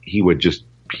 he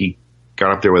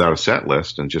got up there without a set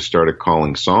list and just started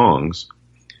calling songs.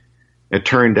 It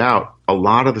turned out a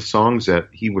lot of the songs that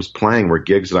he was playing were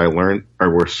gigs that I learned, or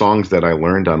were songs that I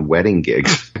learned on wedding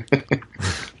gigs.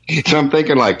 So I'm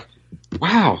thinking like,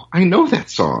 wow, I know that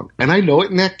song, and I know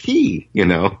it in that key,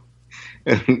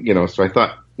 And, so I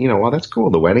thought, well, that's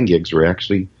cool. The wedding gigs were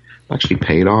actually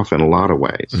paid off in a lot of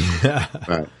ways.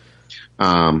 But,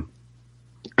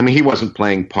 he wasn't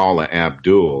playing Paula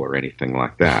Abdul or anything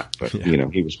like that, but,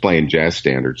 he was playing jazz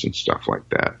standards and stuff like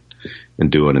that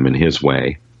and doing them in his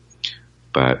way.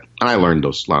 And I learned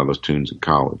a lot of those tunes in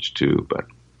college too, but,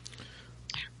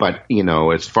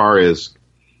 as far as,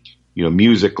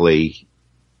 musically,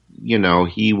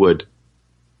 he would,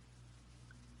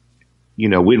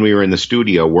 when we were in the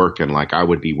studio working, like I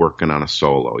would be working on a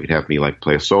solo. He'd have me like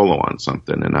play a solo on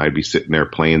something, and I'd be sitting there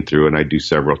playing through, and I'd do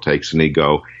several takes, and he'd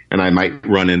go, and I might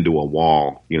run into a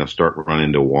wall, start running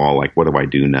into a wall, like, what do I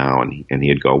do now? And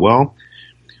he'd go, well,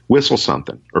 whistle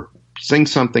something, or sing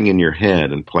something in your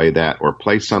head and play that, or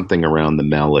play something around the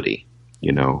melody.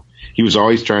 He was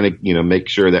always trying to, make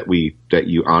sure that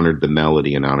you honored the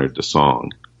melody and honored the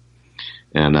song.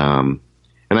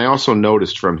 And I also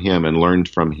noticed from him and learned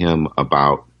from him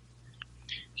about,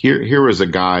 here was a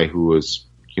guy who was,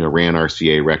 ran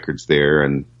RCA Records there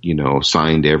and,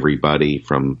 signed everybody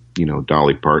from,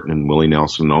 Dolly Parton and Willie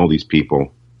Nelson and all these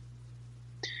people.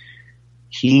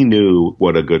 He knew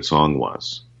what a good song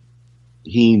was.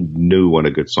 He knew what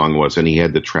a good song was, and he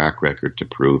had the track record to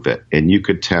prove it. And you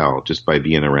could tell just by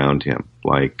being around him,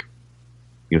 like,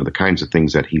 the kinds of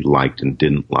things that he liked and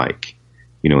didn't like.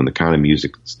 And the kind of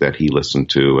music that he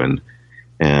listened to.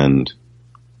 And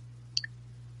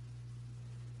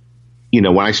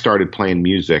when I started playing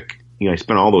music, I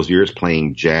spent all those years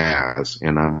playing jazz,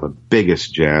 and I'm the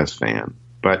biggest jazz fan.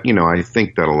 But, I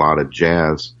think that a lot of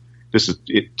jazz,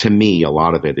 to me, a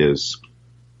lot of it is,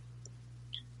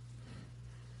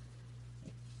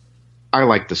 I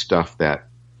like the stuff that,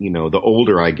 the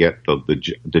older I get,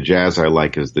 the jazz I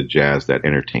like is the jazz that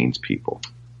entertains people.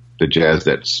 The jazz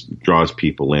that draws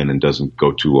people in and doesn't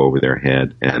go too over their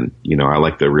head. And, I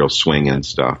like the real swinging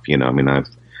stuff.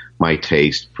 My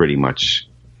taste pretty much,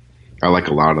 I like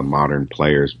a lot of modern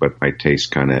players, but my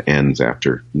taste kind of ends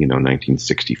after,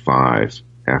 1965.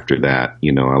 After that,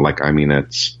 I like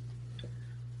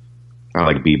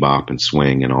bebop and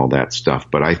swing and all that stuff.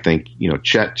 But I think,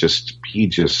 Chet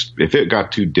if it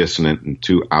got too dissonant and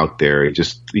too out there, he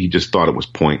just thought it was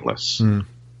pointless. Mm.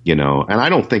 And I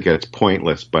don't think it's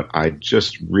pointless, but I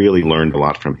just really learned a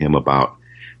lot from him about,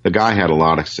 the guy had a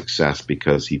lot of success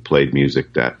because he played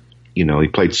music that, he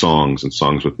played songs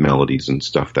with melodies and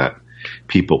stuff that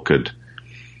people could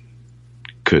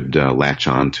latch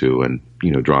onto and,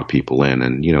 draw people in.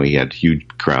 And, he had huge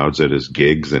crowds at his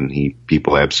gigs, and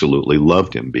people absolutely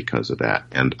loved him because of that.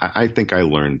 And I think I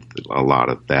learned a lot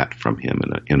of that from him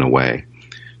in a way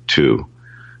too.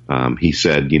 He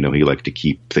said, he liked to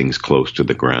keep things close to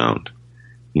the ground,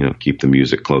 keep the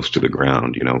music close to the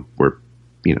ground, where,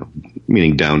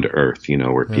 meaning down to earth,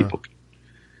 where people,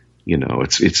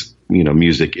 it's,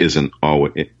 music isn't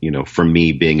always, for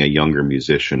me being a younger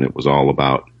musician, it was all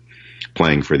about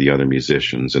playing for the other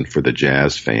musicians and for the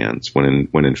jazz fans. When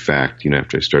in fact,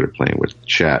 after I started playing with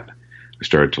Chet, I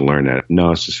started to learn that,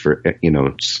 no, it's just for,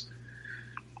 it's,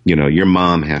 your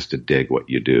mom has to dig what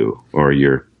you do, or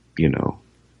your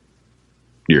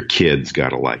kids got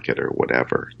to like it or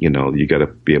whatever. You got to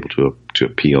be able to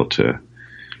appeal to,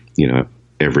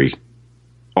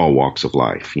 all walks of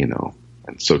life, And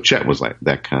so Chet was like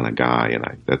that kind of guy,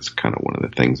 and that's kind of one of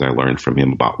the things I learned from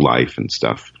him about life and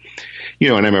stuff.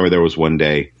 And I remember there was one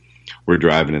day we're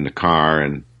driving in the car,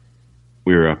 and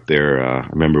we were up there. I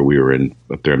remember we were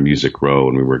up there on Music Row,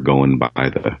 and we were going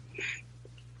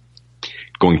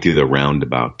through the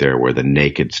roundabout there where the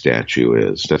naked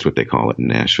statue is. That's what they call it in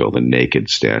Nashville, the naked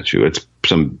statue. It's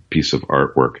some piece of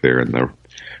artwork there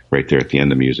right there at the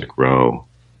end of Music Row.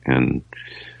 And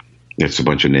it's a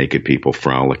bunch of naked people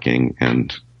frolicking.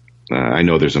 And I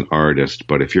know there's an artist,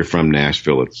 but if you're from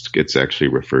Nashville, it's actually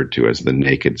referred to as the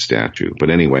naked statue. But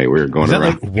anyway, we were going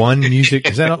around.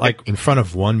 Is that like in front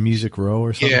of one Music Row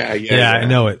or something? Yeah. I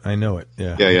know it.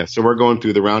 Yeah. So we're going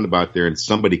through the roundabout there, and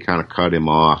somebody kind of cut him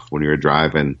off when we were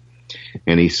driving.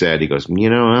 And he goes,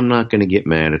 I'm not going to get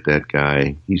mad at that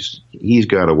guy. He's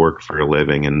got to work for a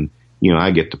living, and,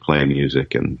 I get to play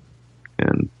music, and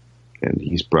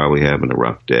he's probably having a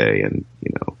rough day. And,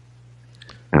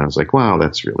 And I was like, wow,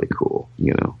 that's really cool,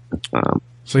 you know.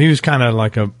 So he was kind of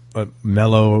like a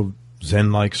mellow,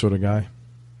 Zen-like sort of guy?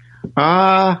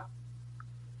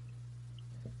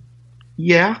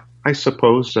 Yeah, I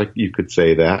suppose you could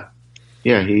say that.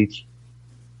 Yeah, he's...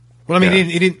 Well, I mean,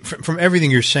 he didn't, from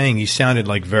everything you're saying, he sounded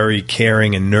like very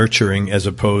caring and nurturing as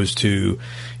opposed to,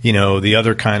 you know, the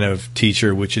other kind of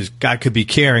teacher, which is, God could be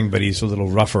caring, but he's a little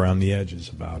rough around the edges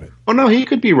about it. Oh, no, he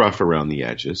could be rough around the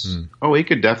edges. Mm. Oh, he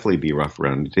could definitely be rough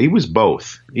around. He was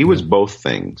both. He was both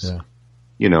things. Yeah.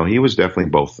 You know, he was definitely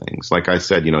both things. Like I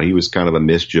said, you know, he was kind of a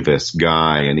mischievous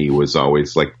guy, and he was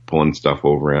always like pulling stuff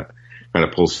over it, trying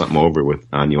to pull something over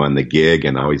on you on the gig,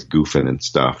 and always goofing and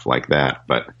stuff like that.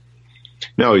 But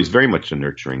no, he's very much a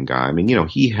nurturing guy. I mean, you know,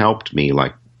 he helped me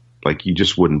like you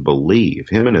just wouldn't believe.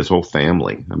 Him and his whole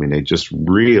family. I mean, they just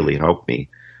really helped me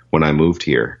when I moved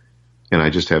here. And I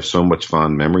just have so much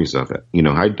fond memories of it. You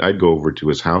know, I'd go over to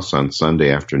his house on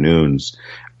Sunday afternoons.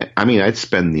 I mean, I'd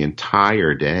spend the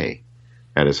entire day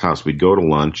at his house. We'd go to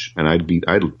lunch, and I'd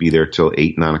be there till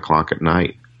 8, 9 o'clock at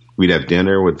night. We'd have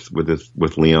dinner with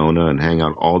Leona and hang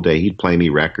out all day. He'd play me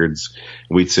records.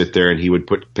 We'd sit there, and he would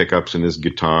put pickups in his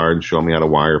guitar and show me how to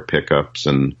wire pickups.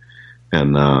 And I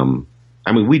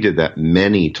mean, we did that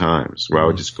many times where I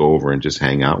would just go over and just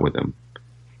hang out with him.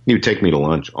 He would take me to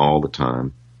lunch all the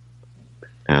time,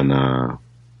 and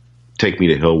take me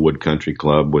to Hillwood Country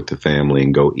Club with the family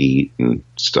and go eat and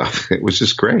stuff. It was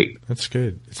just great. That's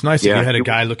good. It's nice that you had a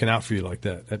guy looking out for you like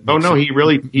that. He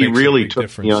really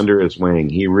took me under his wing.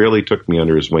 He really took me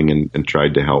under his wing and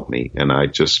tried to help me. And I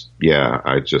just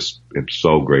am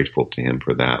so grateful to him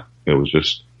for that. It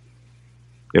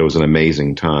was an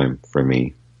amazing time for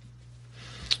me.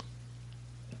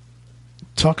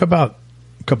 Talk about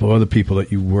a couple of other people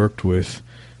that you worked with.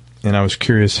 And I was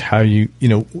curious how you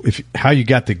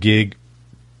got the gig,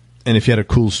 and if you had a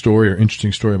cool story or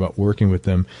interesting story about working with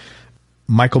them.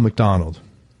 Michael McDonald.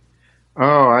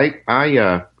 Oh, I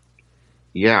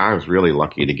was really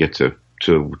lucky to get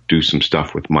to do some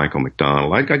stuff with Michael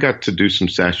McDonald. I got to do some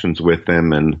sessions with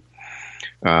him, and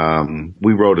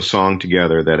we wrote a song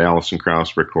together that Alison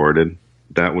Krauss recorded.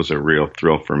 That was a real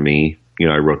thrill for me. You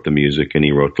know, I wrote the music and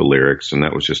he wrote the lyrics, and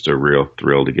that was just a real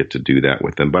thrill to get to do that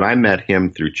with him. But I met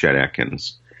him through Chet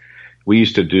Atkins. We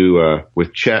used to do,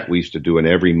 with Chet, we used to do an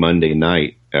every Monday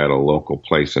night at a local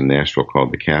place in Nashville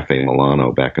called the Cafe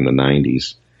Milano back in the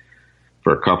 90s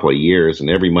for a couple of years. And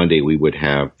every Monday we would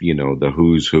have, you know, the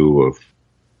who's who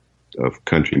of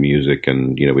country music.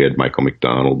 And, you know, we had Michael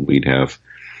McDonald. We'd have,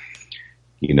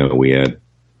 you know, we had,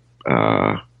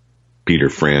 Peter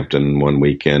Frampton one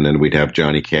weekend, and we'd have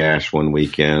Johnny Cash one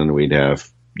weekend. We'd have,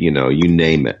 you know, you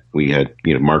name it. We had,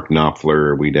 you know, Mark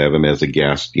Knopfler. We'd have him as a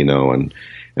guest, you know,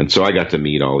 and so I got to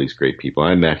meet all these great people.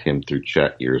 I met him through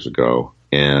Chet years ago,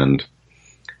 and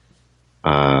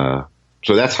so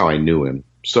that's how I knew him.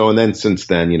 So, and then since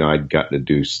then, you know, I'd gotten to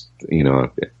do, you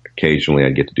know, occasionally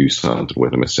I'd get to do something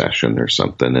with him, a session or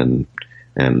something,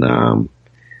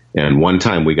 and one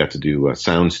time we got to do a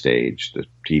Soundstage, the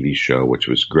TV show, which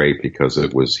was great because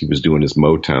he was doing his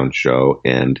Motown show,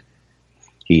 and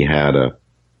he had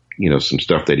some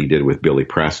stuff that he did with Billy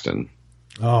Preston.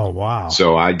 Oh, wow.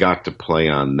 So I got to play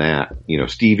on that. You know,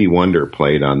 Stevie Wonder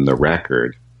played on the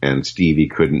record, and Stevie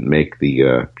couldn't make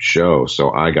the show.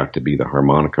 So I got to be the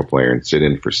harmonica player and sit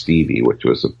in for Stevie, which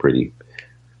was a pretty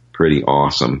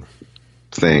awesome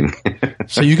thing.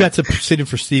 So you got to sit in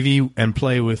for Stevie and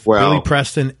play with Billy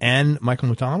Preston and Michael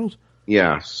McDonald?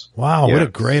 Yes. Wow, yes. What a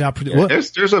great opportunity. Yeah,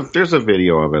 there's a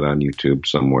video of it on YouTube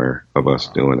somewhere of us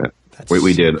doing it.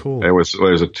 We did. Cool.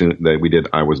 There's a tune that we did.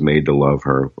 I Was Made to Love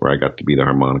Her, where I got to be the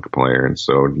harmonica player, and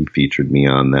so he featured me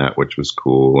on that, which was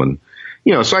cool. And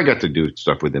you know, so I got to do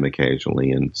stuff with him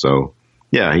occasionally, and so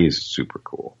yeah, he's super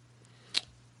cool.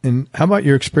 And how about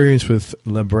your experience with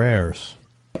Les Brers?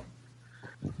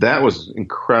 That was an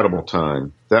incredible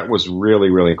time. That was really,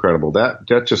 really incredible. That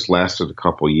just lasted a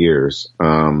couple years.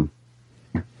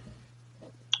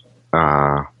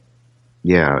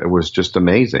 Yeah, it was just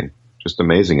amazing. Just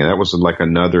amazing. And that was like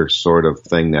another sort of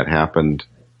thing that happened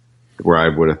where I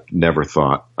would have never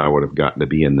thought I would have gotten to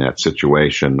be in that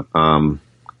situation.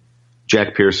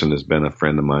 Jack Pearson has been a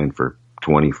friend of mine for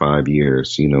 25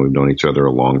 years. You know, we've known each other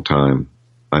a long time.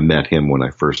 I met him when I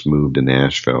first moved to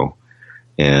Nashville.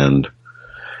 And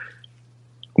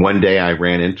one day I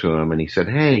ran into him and he said,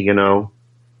 "Hey, you know,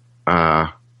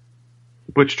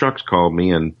 Butch Trucks called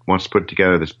me and wants to put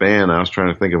together this band. I was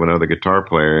trying to think of another guitar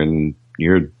player, and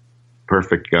you're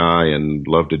perfect guy and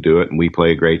love to do it. And we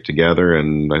play great together.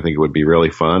 And I think it would be really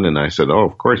fun. And I said, oh,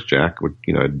 of course, Jack would,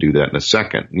 do that in a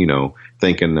second,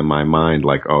 thinking in my mind,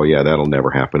 like, oh yeah, that'll never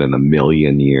happen in a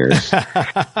million years.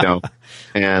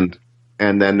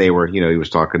 And then they were, he was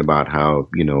talking about how,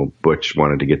 Butch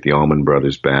wanted to get the Allman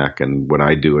Brothers back, and would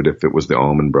I do it if it was the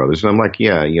Allman Brothers? And I'm like,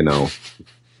 yeah,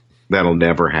 that'll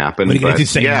never happen. What are you going to do?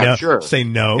 Say yeah, no? Sure. Say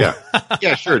no?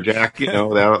 Yeah, sure, Jack.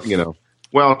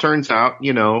 Well, it turns out,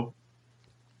 a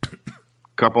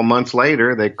couple months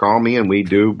later, they call me and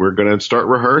we're going to start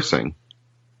rehearsing.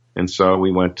 And so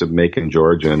we went to Macon,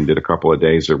 Georgia, and did a couple of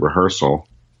days of rehearsal.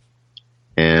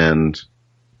 And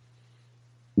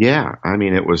yeah, I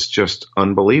mean, it was just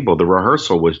unbelievable. The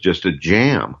rehearsal was just a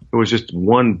jam. It was just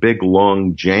one big,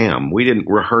 long jam. We didn't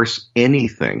rehearse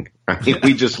anything. I mean,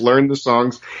 we just learned the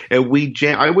songs and we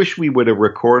jam. I wish we would have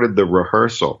recorded the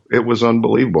rehearsal. It was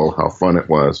unbelievable how fun it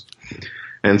was.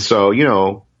 And so,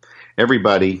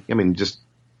 everybody, I mean, just,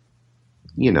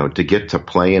 to get to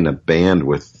play in a band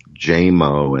with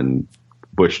J-Mo and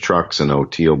Butch Trucks and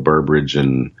O'Teal Burbridge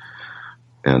and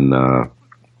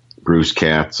Bruce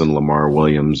Katz and Lamar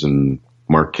Williams and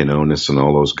Mark Quinones and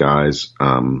all those guys.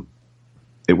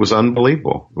 It was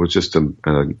unbelievable. It was just an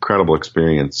incredible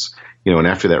experience. And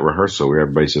after that rehearsal,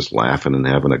 everybody's just laughing and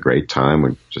having a great time.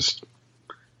 It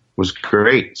was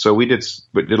great. So we did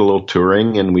a little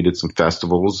touring and we did some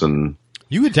festivals. And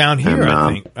you were down here,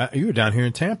 I think. You were down here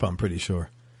in Tampa, I'm pretty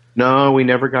sure. No, we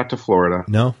never got to Florida.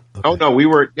 No? Okay. Oh,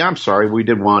 no, I'm sorry. We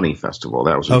did Wani Festival.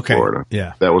 That was in Florida.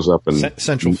 Yeah. That was up in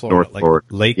Central Florida, North Florida.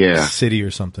 Lake City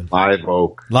or something. Live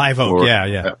Oak. Florida,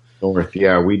 yeah. North,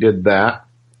 yeah, we did that.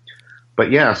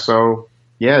 But yeah,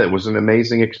 it was an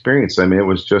amazing experience. I mean, it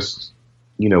was just,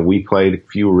 we played a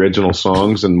few original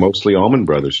songs and mostly Allman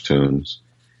Brothers tunes.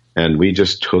 And we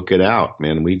just took it out,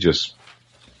 man.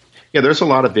 There's a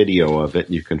lot of video of it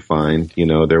you can find.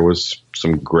 There was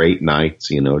some great nights,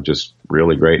 just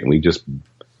really great. And we just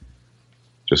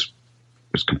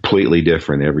was completely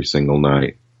different every single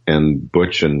night. And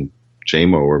Butch and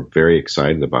J-Mo were very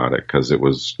excited about it because it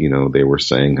was, they were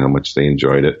saying how much they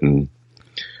enjoyed it. And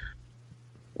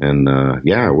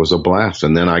it was a blast.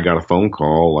 And then I got a phone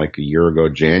call like a year ago,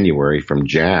 January, from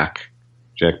Jack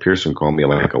Pearson called me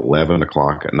like 11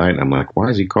 o'clock at night. And I'm like, why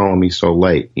is he calling me so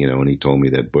late? And he told me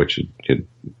that Butch had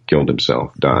killed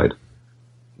himself, died.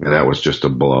 And that was just a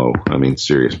blow. I mean,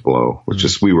 serious blow. It was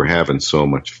just, we were having so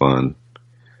much fun.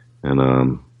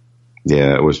 And,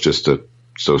 it was just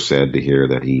so sad to hear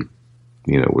that he,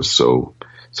 was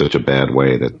such a bad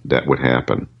way that would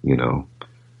happen,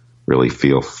 really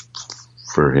feel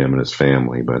for him and his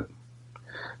family. But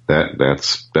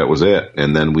that was it.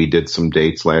 And then we did some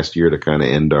dates last year to kind of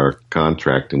end our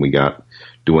contract, and we got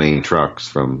Dwayne Trucks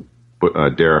from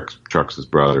Derek Trucks'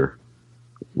 brother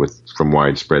from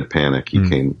Widespread Panic. He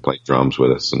came to play drums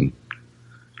with us, and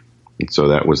so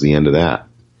that was the end of that.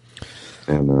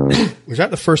 And was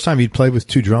that the first time you'd played with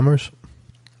two drummers?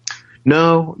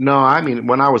 No. I mean,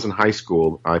 when I was in high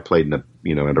school, I played in at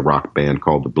a rock band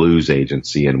called the Blues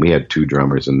Agency, and we had two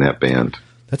drummers in that band.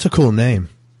 That's a cool name.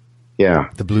 Yeah.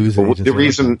 The Blues Agency. The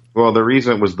reason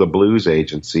it was the Blues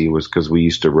Agency was because we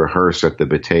used to rehearse at the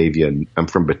Batavia. I'm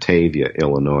from Batavia,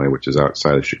 Illinois, which is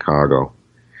outside of Chicago.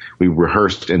 We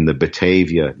rehearsed in the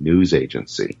Batavia News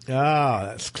Agency. Ah,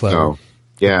 that's clever. So,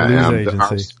 yeah.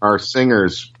 Our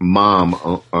singer's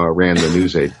mom ran the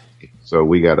news agency. So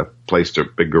we got a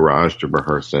big garage to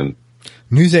rehearse in.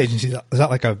 News agency, is that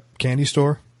like a candy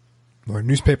store or a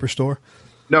newspaper store?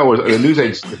 No, the news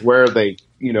agency is where they,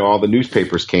 all the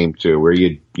newspapers came to, where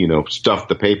you'd, stuff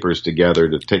the papers together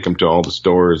to take them to all the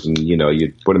stores, and,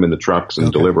 you'd put them in the trucks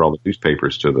and deliver all the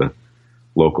newspapers to the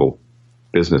local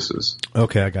businesses.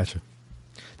 Okay, I got you.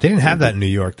 They didn't have that in New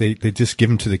York. They just give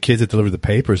them to the kids that deliver the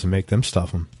papers and make them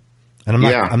stuff them. And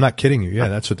I'm not kidding you. Yeah,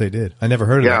 that's what they did. I never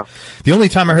heard of that. The only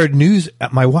time I heard news,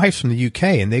 my wife's from the UK,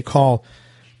 and they call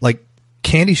like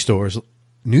candy stores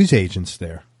news agents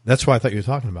there. That's what I thought you were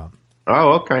talking about.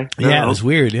 Oh, okay. Yeah, it was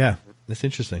weird. Yeah, that's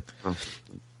interesting.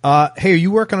 Hey, are you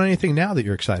working on anything now that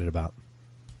you're excited about?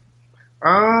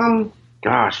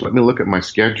 Gosh, let me look at my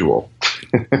schedule.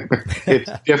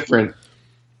 It's different.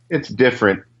 It's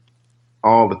different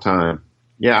all the time.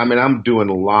 Yeah, I mean, I'm doing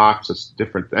lots of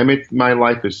different. I mean, my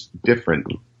life is different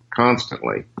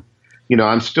constantly.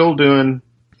 I'm still doing.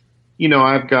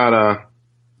 I've got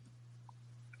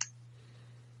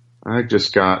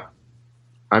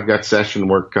session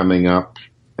work coming up,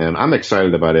 and I'm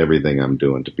excited about everything I'm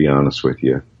doing, to be honest with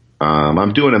you.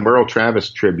 I'm doing a Merle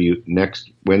Travis tribute next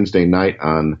Wednesday night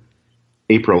on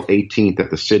April 18th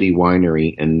at the City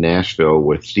Winery in Nashville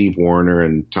with Steve Warner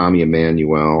and Tommy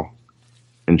Emmanuel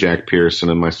and Jack Pearson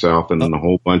and myself and then a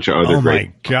whole bunch of other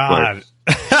great. Oh my God.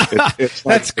 It's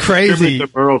That's crazy.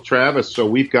 It's Earl Travis. So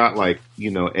we've got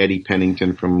Eddie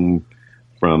Pennington from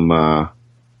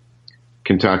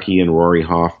Kentucky and Rory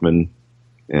Hoffman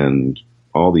and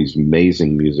all these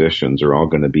amazing musicians are all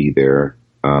going to be there.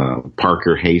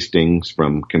 Parker Hastings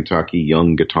from Kentucky,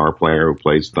 young guitar player who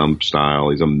plays thumb style.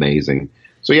 He's amazing.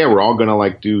 So yeah, we're all going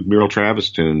to do Earl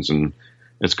Travis tunes, and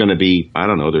it's going to be, I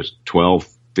don't know, there's 12,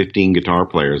 15 guitar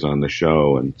players on the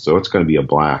show. And so it's going to be a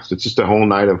blast. It's just a whole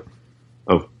night of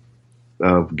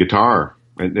guitar.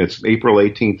 And it's April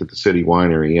 18th at the City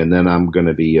Winery. And then I'm going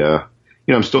to be,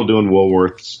 I'm still doing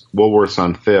Woolworth's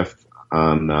on 5th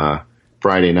on,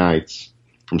 Friday nights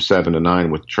from 7 to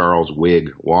 9 with Charles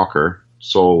Wig Walker,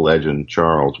 soul legend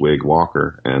Charles Wig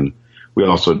Walker. And we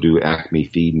also do Acme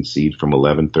Feed and Seed from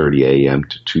 11:30 a.m.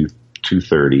 to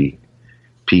 2:30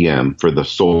 p.m. for the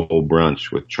Soul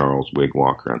Brunch with Charles Wig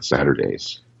Walker on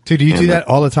Saturdays. Dude, do you do that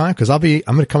all the time? Because I'm going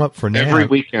to come up for now. Every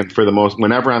weekend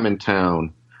whenever I'm in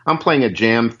town. I'm playing a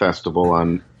jam festival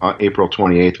on April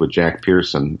 28th with Jack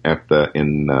Pearson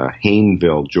in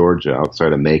Hayneville, Georgia,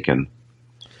 outside of Macon.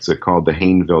 It's called the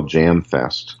Hayneville Jam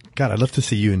Fest. God, I'd love to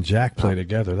see you and Jack play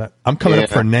together. I'm coming up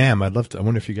for NAMM. I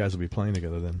wonder if you guys will be playing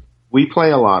together then. We play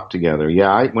a lot together.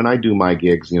 Yeah, when I do my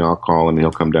gigs, I'll call him.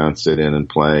 He'll come down, sit in, and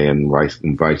play, and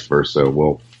vice versa.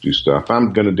 We'll do stuff.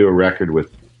 I'm going to do a record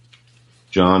with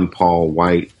John Paul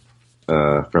White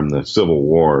from the Civil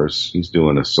Wars. He's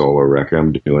doing a solo record.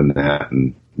 I'm doing that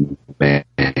in May,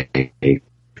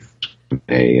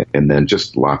 and then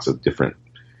just lots of different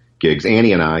gigs.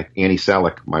 Annie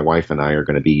Selleck, my wife, and I are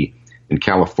going to be in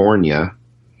California,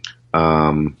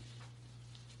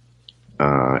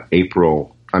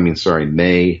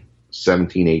 May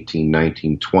 17, 18,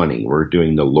 19, 20. We're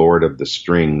doing the Lord of the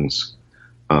Strings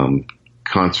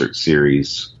concert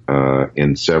series.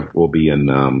 We'll be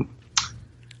in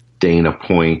Dana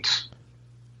Point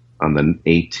on the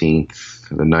 18th.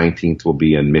 The 19th will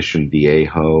be in Mission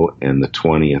Viejo, and the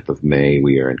 20th of May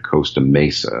we are in Costa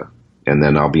Mesa. And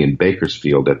then I'll be in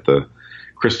Bakersfield at the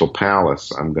Crystal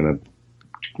Palace. I'm going to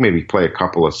maybe play a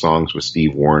couple of songs with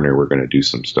Steve Warner. We're going to do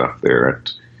some stuff there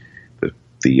at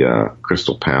the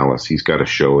Crystal Palace. He's got a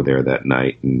show there that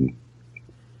night, and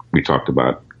we talked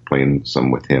about playing some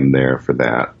with him there for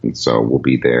that. And so we'll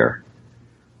be there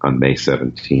on May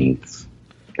 17th.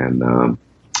 And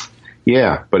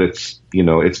but it's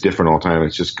different all the time.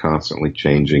 It's just constantly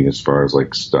changing as far as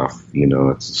stuff.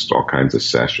 It's just all kinds of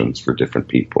sessions for different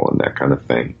people and that kind of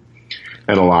thing.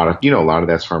 And a lot of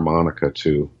that's harmonica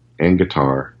too and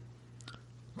guitar.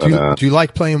 Do you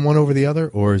like playing one over the other,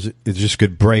 or is it just a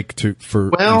good break for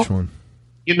each one?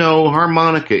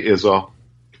 Harmonica is a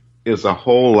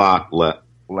whole lot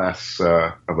less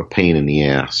of a pain in the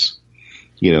ass,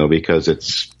 because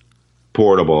it's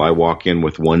portable. I walk in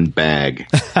with one bag,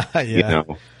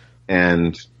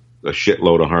 and a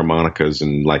shitload of harmonicas,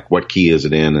 and what key is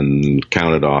it in, and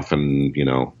count it off, and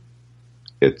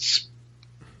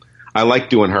I like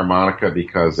doing harmonica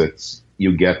because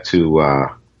you get to.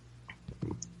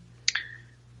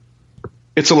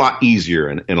 It's a lot easier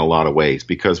in a lot of ways,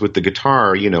 because with the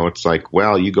guitar, it's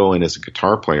you go in as a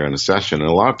guitar player in a session, and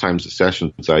a lot of times the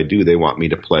sessions I do, they want me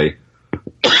to play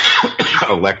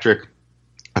electric,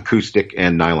 acoustic,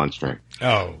 and nylon string.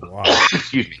 Oh, wow.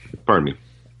 Excuse me. Pardon me.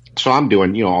 So I'm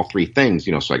doing, all three things,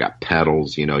 so I got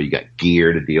pedals, you got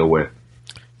gear to deal with.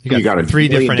 You got three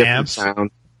different amps.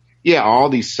 Sounds. Yeah, all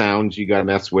these sounds you got to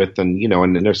mess with, and,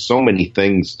 and there's so many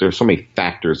things, there's so many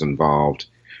factors involved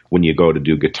when you go to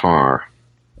do guitar.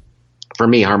 For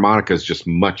me, harmonica is just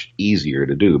much easier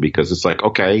to do, because it's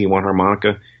okay, you want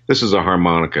harmonica? This is a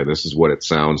harmonica. This is what it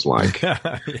sounds like.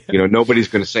 Yeah. Nobody's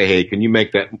going to say, hey, can you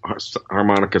make that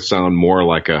harmonica sound more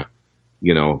like a,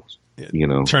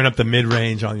 turn up the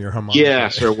mid-range on your harmonica.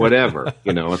 Yes, or whatever.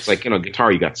 It's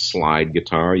guitar, you got slide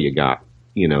guitar, you got,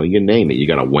 you name it. You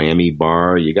got a whammy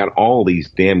bar, you got all these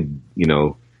damn,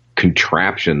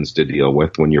 contraptions to deal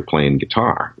with when you're playing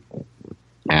guitar.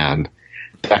 And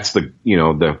that's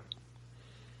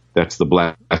that's the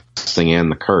blessing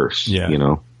and the curse, Yeah.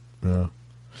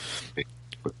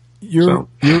 You're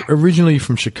originally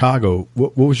from Chicago.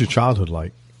 What was your childhood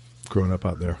like growing up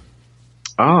out there?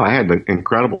 Oh, I had an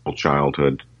incredible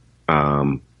childhood.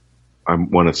 I'm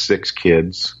one of 6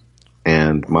 kids,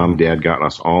 and Mom and Dad got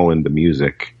us all into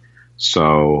music.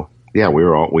 So yeah,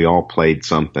 we all played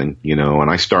something, and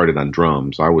I started on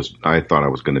drums. I thought I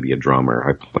was going to be a drummer.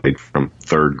 I played from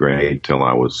 3rd grade till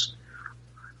I was,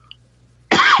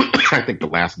 I think the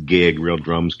last real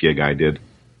drums gig I did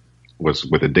was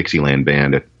with a Dixieland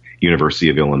band at University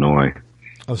of Illinois.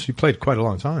 Oh, so you played quite a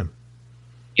long time.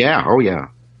 Yeah. Oh, yeah.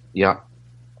 Yeah.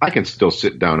 I can still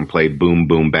sit down and play boom,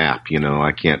 boom, bap.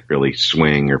 I can't really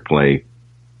swing or play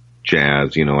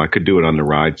jazz. I could do it on the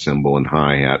ride cymbal and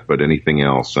hi-hat, but anything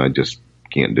else, I just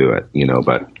can't do it,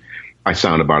 but I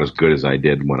sound about as good as I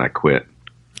did when I quit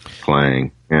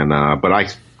playing. And,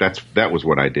 but that was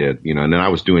what I did, and then I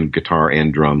was doing guitar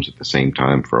and drums at the same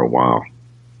time for a while.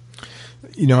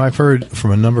 I've heard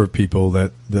from a number of people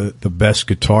that the best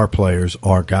guitar players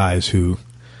are guys who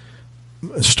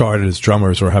started as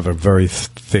drummers or have a very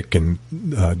thick and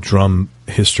drum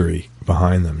history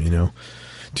behind them.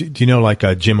 Do you know like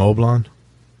Jim Oblon?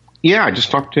 Yeah, I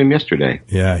just talked to him yesterday.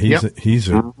 Yeah, he's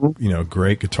a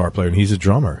great guitar player, and he's a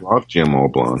drummer. Love Jim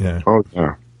Oblon. Yeah. Oh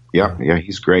yeah,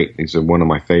 he's great. He's one of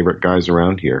my favorite guys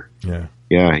around here.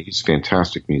 Yeah, he's a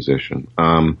fantastic musician.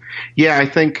 I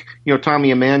think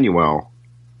Tommy Emmanuel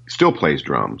still plays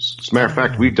drums. As a matter of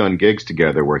fact, we've done gigs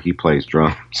together where he plays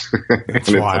drums.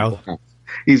 That's wild.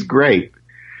 He's great.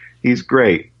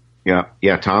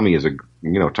 Yeah. Tommy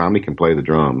Tommy can play the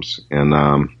drums, and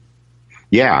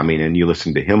and you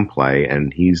listen to him play,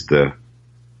 and he's the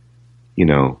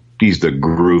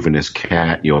groovinest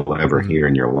cat you'll ever hear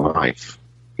in your life.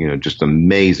 Just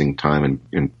amazing time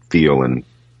and feel and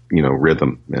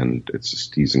rhythm, and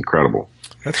he's incredible.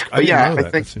 I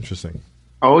think that's interesting.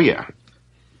 Oh yeah.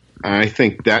 I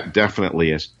think that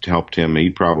definitely has helped him.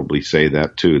 He'd probably say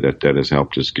that too, that has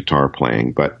helped his guitar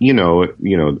playing. But,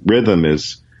 rhythm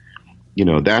is,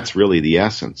 that's really the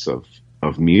essence of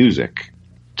music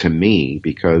to me,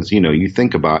 because, you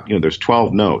think about, there's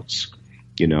 12 notes,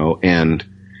 and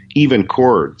even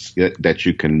chords that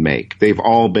you can make, they've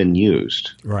all been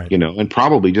used, right? And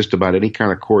probably just about any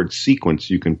kind of chord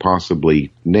sequence you can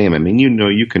possibly name. I mean,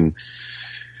 you can,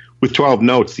 with 12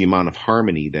 notes, the amount of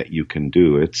harmony that you can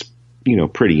do, it's,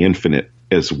 pretty infinite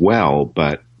as well.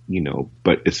 But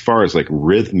as far as like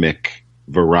rhythmic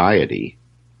variety,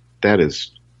 that is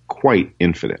quite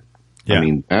infinite. Yeah. I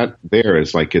mean, that there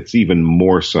is like, it's even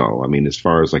more so. I mean, as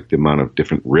far as like the amount of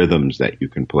different rhythms that you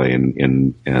can play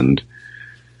and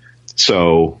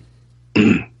so,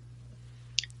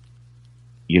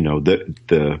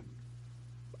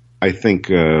 I think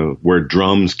where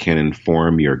drums can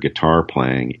inform your guitar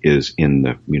playing is in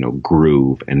the,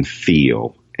 groove and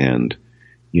feel. And,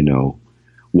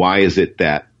 why is it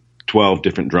that 12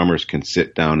 different drummers can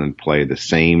sit down and play the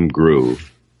same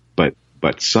groove,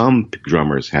 but some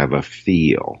drummers have a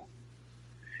feel?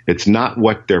 It's not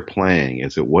what they're playing.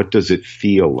 Is it what does it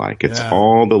feel like? It's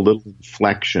all the little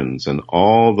inflections and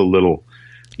all the little,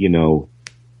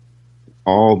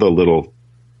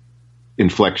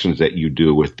 inflections that you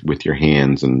do with your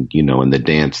hands and, and the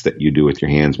dance that you do with your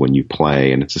hands when you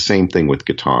play. And it's the same thing with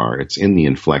guitar. It's in the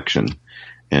inflection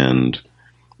and,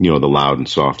 the loud and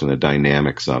soft and the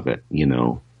dynamics of it,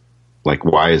 like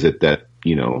why is it that,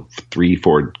 3,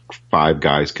 4, 5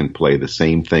 guys can play the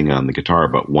same thing on the guitar,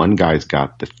 but one guy's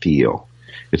got the feel.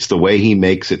 It's the way he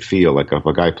makes it feel. Like if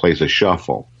a guy plays a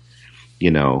shuffle,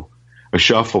 a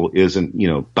shuffle isn't,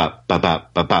 bop, bop,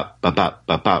 bop, bop, bop, bop, bop,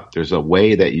 bop, bop. There's a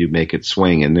way that you make it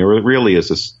swing. And there really is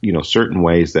this, certain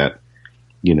ways that,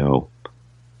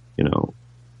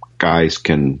 guys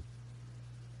can,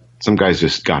 some guys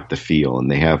just got the feel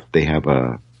and they have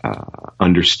a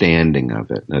understanding of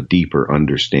it, a deeper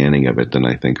understanding of it than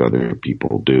I think other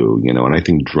people do, and I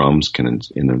think drums can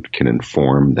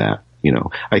inform that,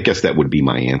 I guess that would be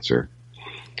my answer.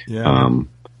 Yeah.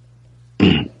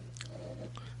 You've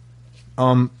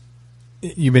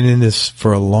been in this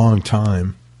for a long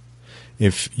time.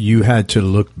 If you had to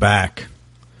look back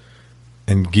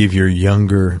and give your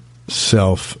younger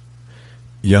self,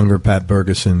 younger Pat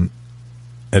Bergeson,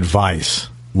 advice,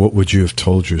 what would you have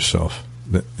told yourself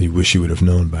that you wish you would have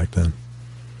known back then?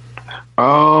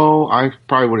 Oh, I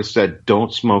probably would have said,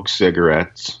 don't smoke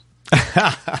cigarettes.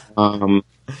 You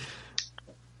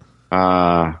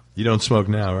don't smoke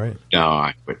now, right? No,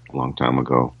 I quit a long time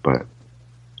ago, but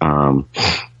I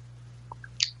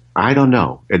don't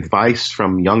know. Advice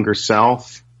from younger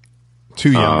self?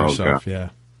 To younger self, God. Yeah.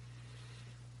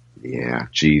 Yeah,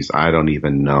 geez, I don't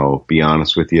even know. Be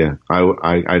honest with you.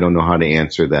 I don't know how to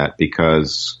answer that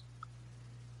because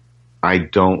I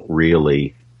don't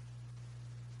really.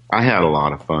 I had a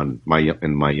lot of fun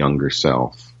in my younger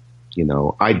self.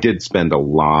 I did spend a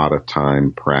lot of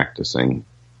time practicing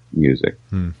music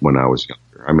when I was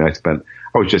younger. I mean, I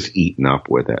was just eaten up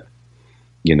with it.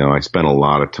 I spent a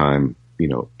lot of time,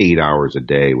 8 hours a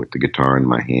day with the guitar in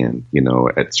my hand,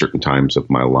 at certain times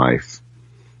of my life.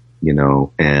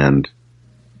 And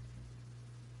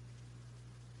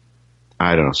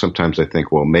I don't know. Sometimes I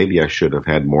think, well, maybe I should have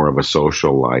had more of a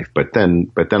social life. But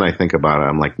then I think about it.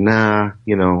 I'm like, nah,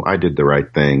 I did the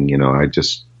right thing. I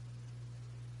just,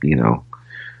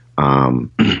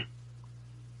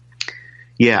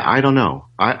 Yeah, I don't know.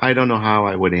 I don't know how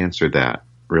I would answer that,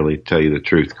 really, to tell you the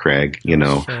truth, Craig. You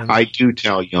know, I do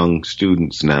tell young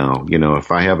students now, you know,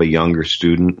 if I have a younger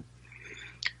student,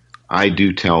 I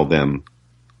do tell them,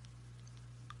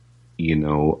 you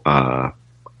know,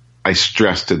 I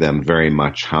stress to them very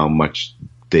much how much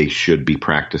they should be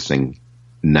practicing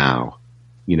now,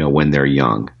 you know, when they're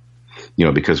young, you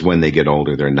know, because when they get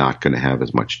older, they're not going to have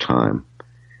as much time.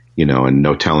 You know, and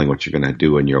no telling what you're going to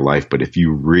do in your life. But if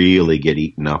you really get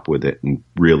eaten up with it and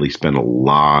really spend a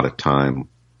lot of time,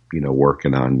 you know,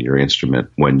 working on your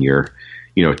instrument when you're,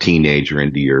 you know, a teenager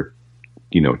into your,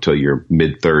 you know, till your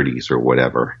mid 30s or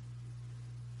whatever,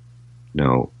 you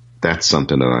know, that's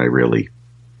something that I really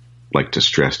like to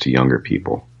stress to younger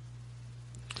people.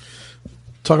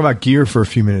 Talk about gear for a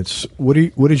few minutes. What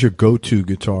is your go-to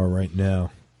guitar right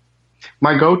now?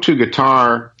 My go-to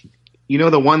guitar, you know,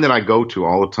 the one that I go to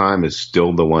all the time is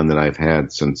still the one that I've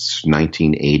had since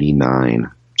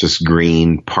 1989. Just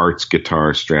green parts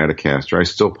guitar Stratocaster. I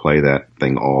still play that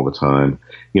thing all the time.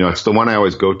 You know, it's the one I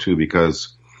always go to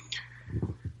because,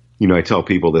 you know, I tell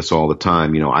people this all the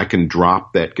time. You know, I can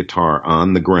drop that guitar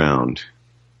on the ground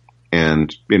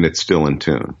and it's still in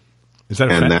tune. Is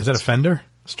that a Fender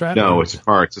Strat? No, it's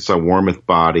parts. It's a Warmoth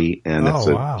body, and it's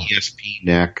a ESP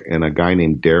neck, and a guy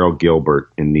named Daryl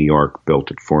Gilbert in New York built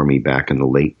it for me back in the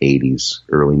late 80s,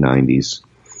 early 90s.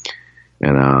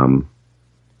 And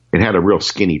it had a real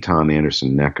skinny Tom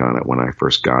Anderson neck on it when I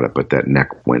first got it, but that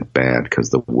neck went bad because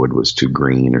the wood was too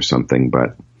green or something.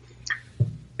 But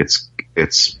that's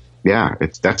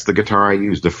the guitar I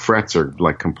use. The frets are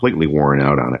like completely worn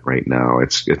out on it right now.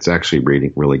 It's actually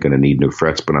really going to need new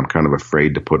frets, but I'm kind of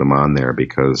afraid to put them on there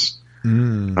because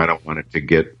I don't want it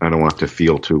to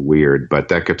feel too weird. But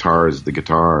that guitar is the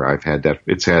guitar. I've had that.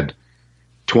 It's had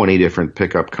 20 different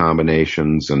pickup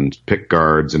combinations and pick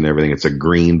guards and everything. It's a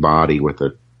green body with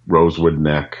a rosewood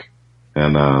neck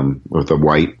and with a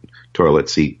white toilet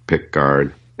seat pick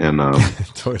guard and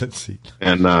toilet seat.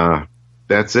 And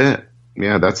that's it.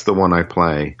 Yeah, that's the one I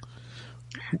play.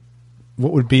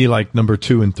 What would be like number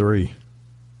 2 and 3?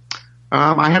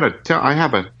 I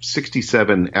have a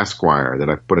 67 Esquire that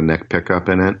I put a neck pickup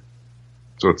in it.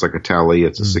 So it's like a Tele.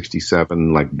 It's a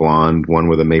 67, like blonde one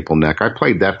with a maple neck. I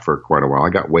played that for quite a while. I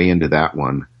got way into that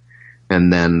one.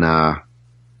 And then,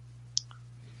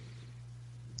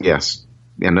 yes.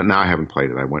 And now I haven't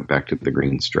played it. I went back to the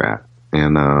green Strat.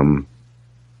 And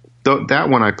that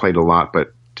one I played a lot,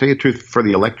 but tell you the truth, for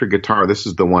the electric guitar, this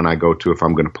is the one I go to if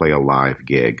I'm going to play a live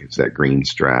gig. It's that green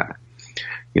Strat.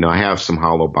 You know, I have some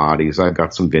hollow bodies. I've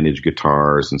got some vintage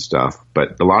guitars and stuff,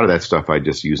 but a lot of that stuff I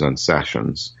just use on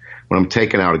sessions. When I'm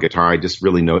taking out a guitar, I just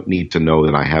really need to know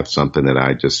that I have something that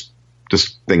I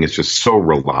this thing is just so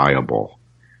reliable.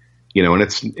 You know, and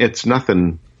it's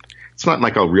nothing. It's not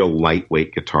like a real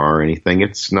lightweight guitar or anything.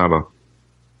 It's not a,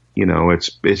 you know,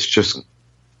 it's just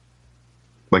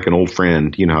like an old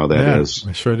friend, you know how that is.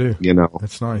 I sure do. You know,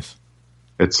 that's nice.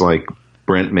 It's like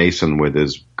Brent Mason with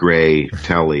his gray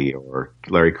Tele, or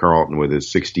Larry Carlton with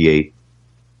his 68,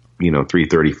 you know,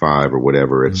 335 or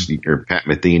whatever. It's or Pat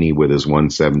Metheny with his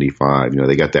 175. You know,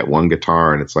 they got that one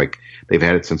guitar, and it's like they've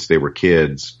had it since they were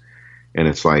kids, and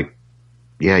it's like,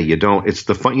 yeah, you don't. It's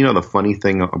the fun. You know, the funny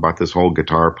thing about this whole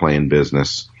guitar playing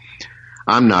business.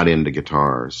 I'm not into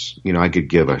guitars. You know, I could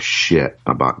give a shit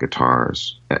about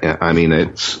guitars. I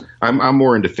mean, I'm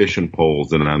more into fishing poles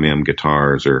than I am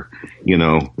guitars, or, you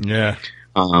know. Yeah.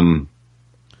 I'm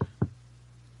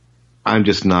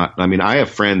just not. I mean, I have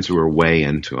friends who are way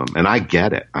into them, and I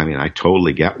get it. I mean, I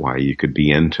totally get why you could be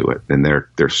into it, and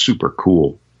they're super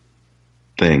cool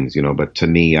things, you know. But to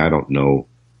me, I don't know.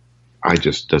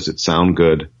 Does it sound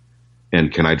good?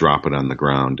 And can I drop it on the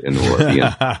ground in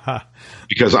order?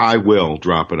 Because I will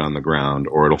drop it on the ground,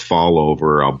 or it'll fall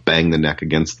over. I'll bang the neck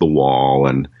against the wall,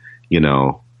 and, you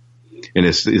know, and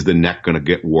is the neck going to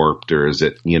get warped, or is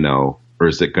it, you know, or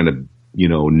is it going to, you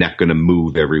know, neck going to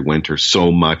move every winter so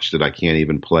much that I can't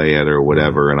even play it or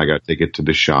whatever, and I got to take it to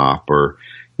the shop, or,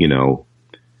 you know,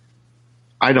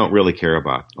 I don't really care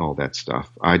about all that stuff.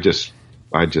 I just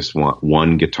want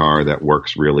one guitar that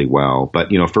works really well.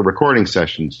 But, you know, for recording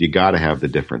sessions, you got to have the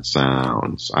different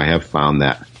sounds. I have found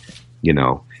that, you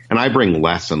know, and I bring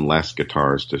less and less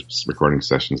guitars to recording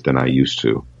sessions than I used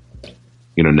to,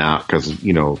 you know, now, because,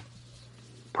 you know,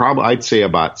 probably I'd say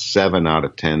about 7 out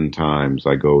of 10 times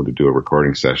I go to do a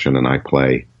recording session and I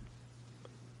play,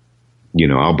 you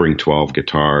know, I'll bring 12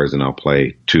 guitars and I'll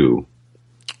play 2.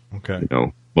 Okay. You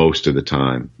know, most of the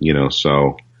time, you know,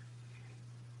 so.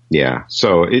 Yeah.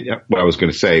 So what I was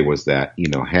going to say was that, you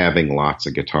know, having lots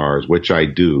of guitars, which I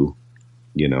do,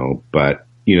 you know, but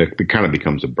it kind of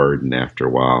becomes a burden after a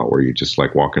while, where you just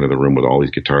like walk into the room with all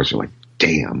these guitars. You're like,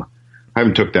 damn, I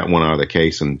haven't took that one out of the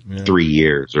case in 3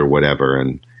 years or whatever.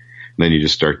 And then you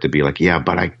just start to be like, yeah,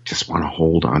 but I just want to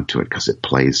hold on to it because it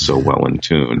plays so well in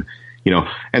tune,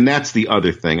 and that's the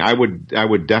other thing. I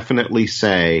would definitely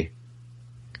say,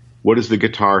 what does the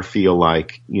guitar feel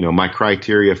like? My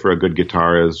criteria for a good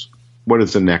guitar is, what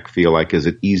does the neck feel like? Is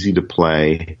it easy to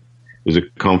play? Is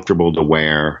it comfortable to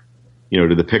wear?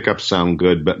 Do the pickups sound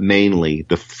good? But mainly,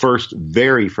 the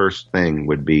very first thing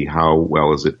would be, how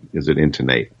well is it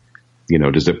intonate?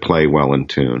 Does it play well in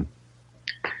tune?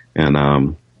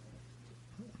 And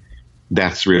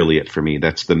that's really it for me.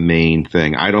 That's the main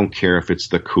thing. I don't care if it's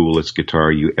the coolest guitar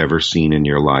you ever seen in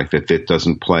your life. If it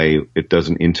doesn't play, it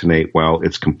doesn't intonate well,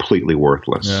 it's completely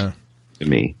worthless to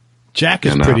me. Jack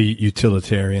is pretty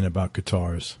utilitarian about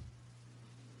guitars.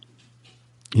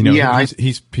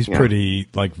 He's pretty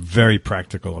very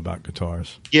practical about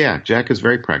guitars. Yeah, Jack is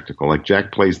very practical. Like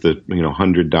Jack plays the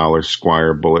 $100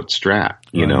 Squire Bullet Strat,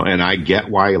 and I get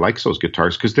why he likes those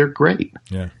guitars because they're great.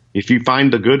 Yeah. If you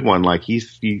find a good one, like he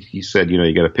said,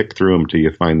 you got to pick through them till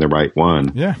you find the right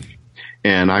one. Yeah.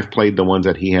 And I've played the ones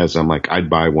that he has. I'm like, I'd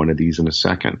buy one of these in a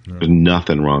second. Yeah. There's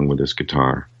nothing wrong with this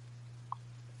guitar.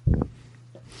 Yeah.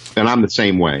 And I'm the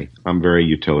same way. I'm very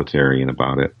utilitarian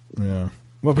about it. Yeah.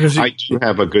 Well, because I do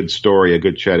have a good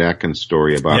Chet Atkins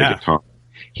story about a guitar.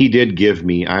 He did give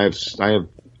me. I have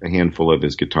a handful of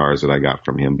his guitars that I got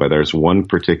from him, but there's one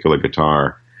particular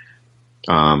guitar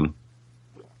that,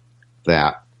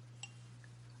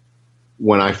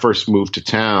 when I first moved to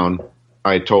town,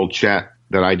 I told Chet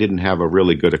that I didn't have a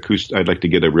really good acoustic. I'd like to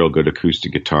get a real good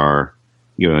acoustic guitar,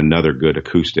 another good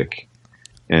acoustic.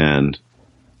 And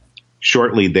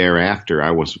shortly thereafter, I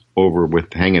was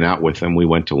hanging out with him. We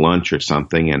went to lunch or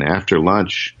something. And after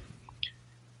lunch,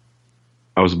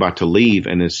 I was about to leave,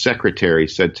 and his secretary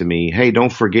said to me, "Hey,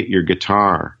 don't forget your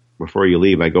guitar before you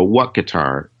leave." I go, "What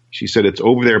guitar?" She said, "It's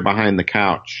over there behind the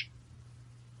couch."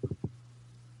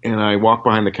 And I walk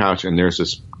behind the couch, and there's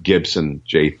this Gibson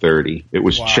J30. It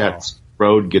was Chet's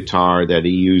road guitar that he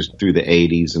used through the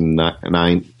 80s, and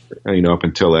I, up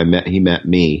until he met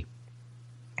me.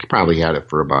 He probably had it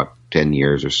for about 10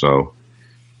 years or so.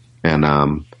 And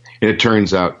it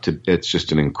turns out it's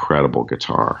just an incredible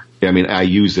guitar. I mean, I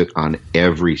use it on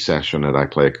every session that I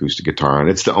play acoustic guitar, and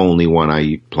it's the only one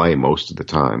I play most of the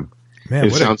time. Man,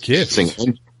 what a gift.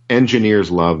 Engineers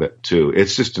love it too.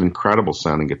 It's just an incredible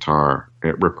sounding guitar.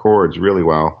 It records really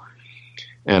well.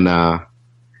 And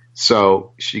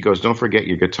so she goes, "Don't forget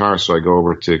your guitar." So I go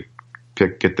over to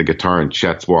get the guitar, and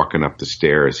Chet's walking up the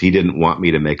stairs. He didn't want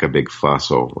me to make a big fuss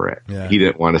over it. Yeah. He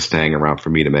didn't want us to hang around for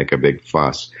me to make a big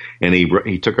fuss. And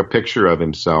he took a picture of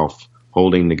himself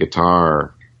holding the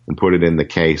guitar and put it in the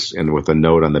case, and with a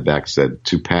note on the back said,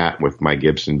 "To Pat with my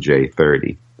Gibson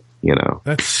J30."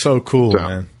 That's so cool,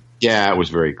 man. Yeah, it was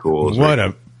very cool.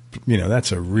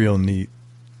 That's a real neat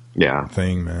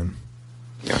thing, man.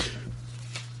 Yeah.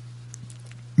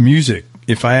 Music.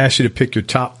 If I asked you to pick your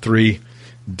top 3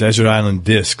 Desert Island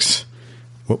discs,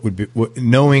 what would be,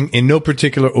 knowing in no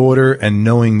particular order and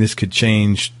knowing this could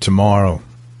change tomorrow,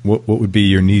 what would be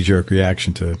your knee-jerk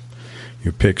reaction to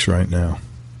your picks right now?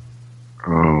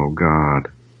 Oh,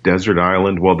 God. Desert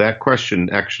Island. Well, that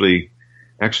question actually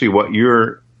what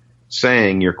you're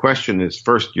saying, your question is,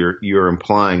 first you're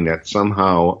implying that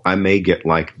somehow I may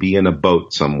be in a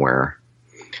boat somewhere,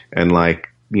 and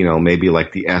maybe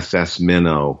like the SS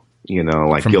Minnow,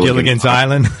 from Gilligan's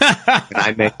Island. And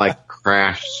I may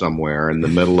crash somewhere in the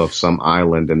middle of some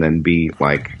island, and then be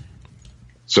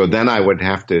so then I would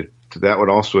have to, that would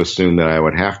also assume that I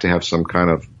would have to have some kind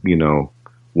of,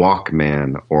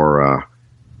 Walkman or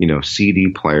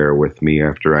CD player with me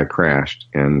after I crashed.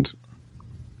 And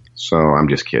so I'm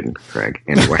just kidding, Craig.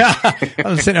 Anyway,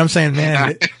 I'm saying,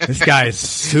 man, this guy is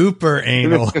super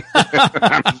anal.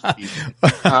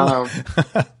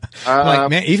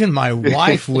 Man, even my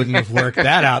wife wouldn't have worked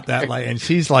that out and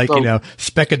she's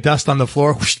speck of dust on the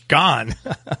floor, whoosh, gone.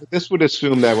 This would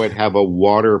assume that I would have a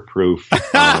waterproof,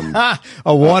 waterproof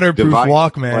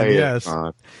Walkman. Yes.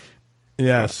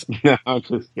 Yes. No, I'm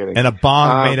just kidding. And a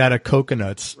bong made out of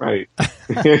coconuts. Right.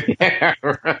 Yeah,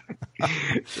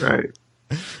 right.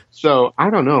 So I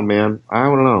don't know, man. I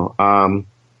don't know.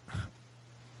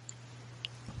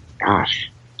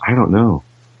 Gosh, I don't know.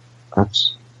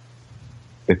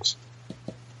 It's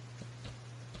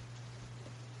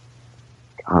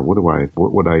God, what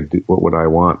would I do? What would I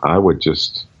want?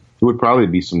 It would probably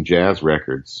be some jazz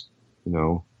records,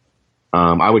 I'd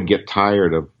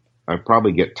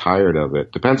probably get tired of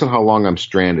it. Depends on how long I'm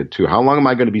stranded too. How long am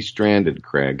I going to be stranded,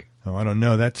 Craig? Oh, I don't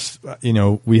know. That's,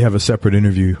 we have a separate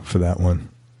interview for that one.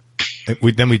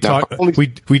 We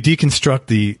deconstruct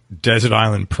the desert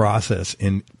island process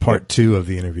in part 2 of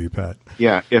the interview, Pat.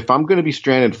 Yeah. If I'm going to be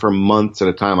stranded for months at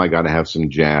a time, I got to have some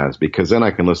jazz, because then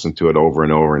I can listen to it over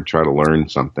and over and try to learn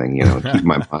something, keep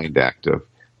my mind active.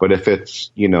 But if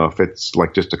it's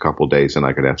like just a couple of days, then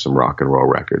I could have some rock and roll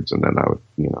records, and then I would,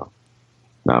 no,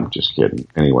 I'm just kidding.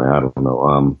 Anyway, I don't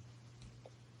know.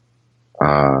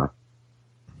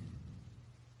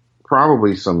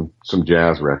 Probably some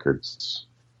jazz records.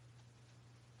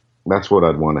 That's what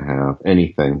I'd want to have.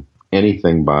 Anything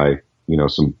by,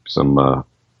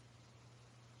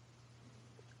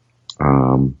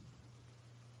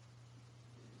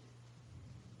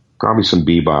 probably some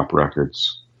bebop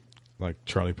records. Like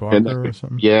Charlie Parker or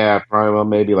something? Yeah, probably, well,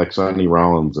 maybe like Sonny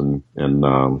Rollins and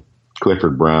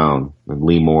Clifford Brown and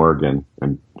Lee Morgan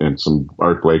and some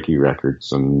Art Blakey records.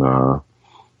 But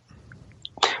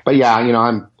yeah,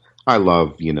 I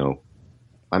love,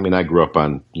 I grew up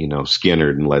on,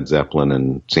 Skinner and Led Zeppelin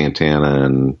and Santana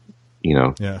and,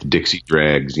 Dixie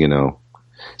Dregs,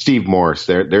 Steve Morse.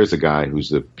 There's a guy he's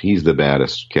the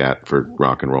baddest cat for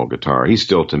rock and roll guitar. He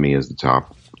still, to me, is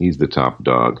he's the top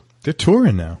dog. They're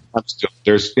touring now. I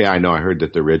know. I heard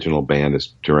that the original band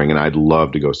is touring, and I'd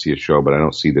love to go see a show, but I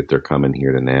don't see that they're coming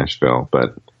here to Nashville.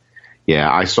 But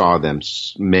yeah, I saw them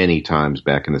many times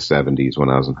back in the 70s when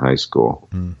I was in high school.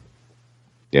 Mm.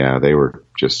 Yeah, they were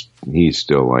he's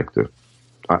still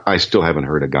I still haven't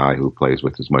heard a guy who plays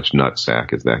with as much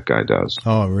nutsack as that guy does.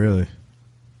 Oh, really?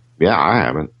 Yeah, I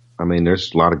haven't. I mean,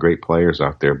 there's a lot of great players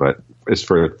out there, but as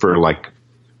for like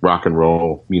rock and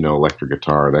roll, electric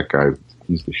guitar, that guy,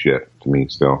 he's the shit to me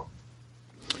still.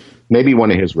 Maybe one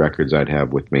of his records I'd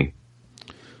have with me.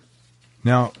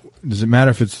 Now, does it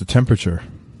matter if it's the temperature?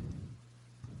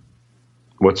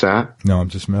 What's that? No, I'm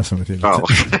just messing with you. Oh.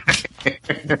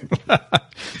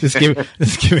 just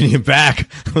giving you back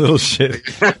a little shit.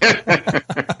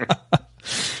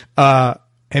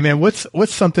 Hey man, what's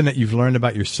something that you've learned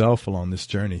about yourself along this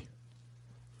journey?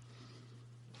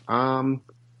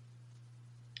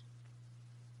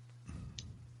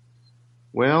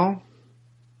 Well,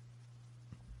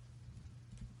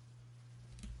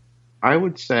 I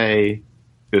would say,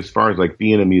 as far as like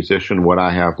being a musician, what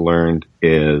I have learned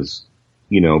is,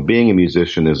 being a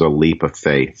musician is a leap of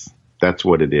faith. That's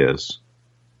what it is.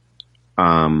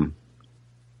 I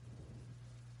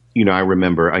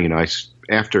remember,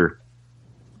 after,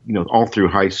 all through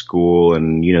high school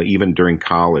and, even during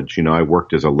college, I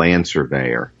worked as a land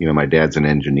surveyor. My dad's an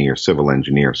engineer, civil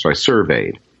engineer. So I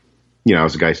surveyed. I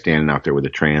was a guy standing out there with a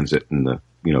transit and the,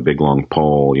 big long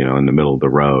pole, in the middle of the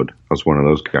road. I was one of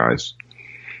those guys.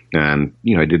 And,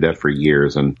 I did that for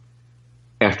years. And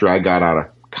after I got out of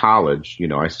college,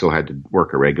 I still had to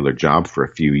work a regular job for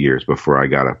a few years before I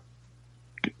got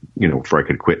before I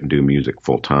could quit and do music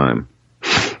full time.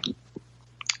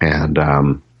 And,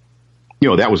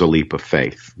 that was a leap of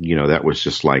faith. That was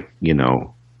just like,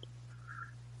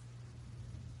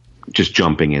 just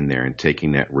jumping in there and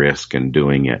taking that risk and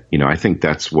doing it. I think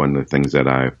that's one of the things that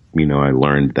I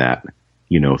learned that,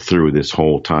 through this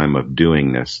whole time of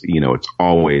doing this, it's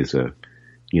always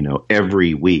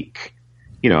every week,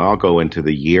 I'll go into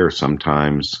the year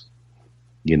sometimes,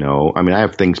 I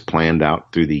have things planned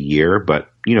out through the year, but,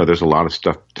 there's a lot of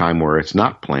time where it's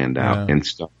not planned out and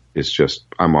stuff. It's just,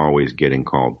 I'm always getting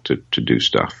called to do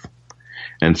stuff.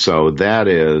 And so that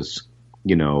is,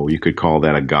 you could call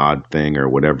that a God thing or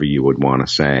whatever you would want to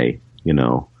say,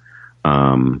 to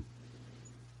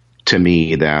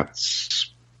me,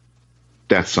 that's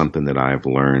something that I've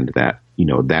learned that,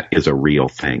 that is a real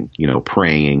thing,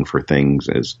 praying for things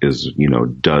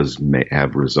does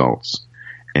have results.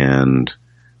 And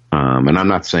I'm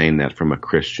not saying that from a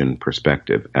Christian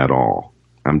perspective at all.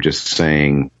 I'm just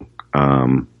saying,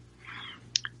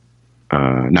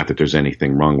 not that there's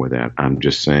anything wrong with that. I'm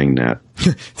just saying that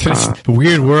it's a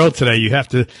weird world today. You have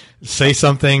to say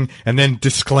something and then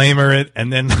disclaimer it,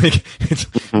 and then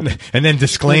and then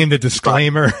disclaim the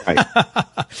disclaimer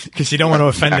because you don't want to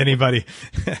offend anybody.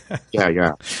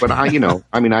 Yeah. But I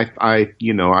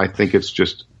think it's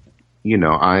just,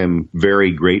 I am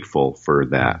very grateful for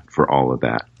that, for all of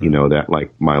that. That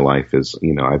like my life is,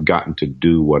 I've gotten to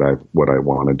do what I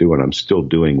want to do, and I'm still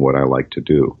doing what I like to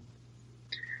do.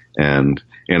 And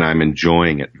I'm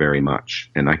enjoying it very much,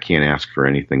 and I can't ask for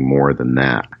anything more than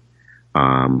that.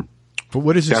 But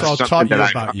what has this all taught you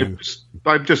about you?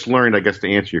 I've just learned, I guess, to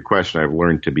answer your question, I've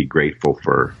learned to be grateful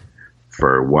for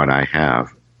what I have,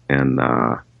 and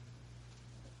I'm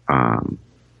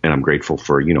grateful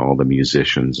for all the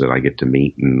musicians that I get to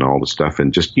meet and all the stuff,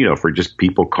 and just for just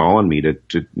people calling me to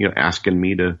asking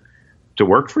me to to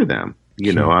work for them.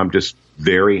 You know, I'm just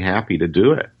very happy to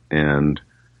do it. And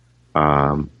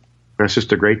that's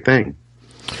just a great thing.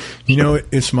 You know,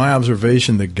 it's my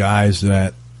observation that guys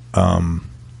that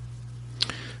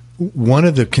one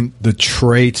of the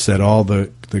traits that all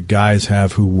the guys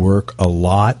have who work a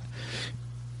lot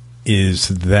is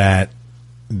that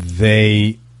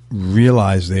they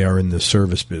realize they are in the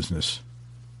service business.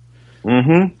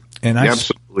 Mm-hmm. And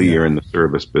absolutely, you're in the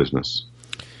service business.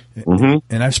 Mm-hmm.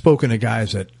 And I've spoken to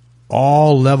guys at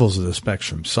all levels of the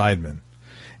spectrum, sidemen,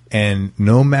 and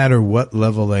no matter what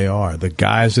level they are, the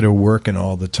guys that are working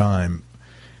all the time,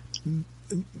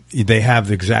 they have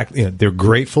they're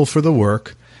grateful for the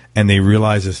work, and they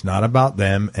realize it's not about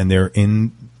them, and they're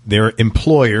in their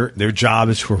employer. Their job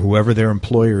is for whoever their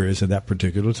employer is at that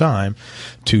particular time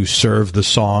to serve the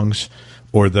songs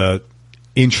or the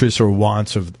interests or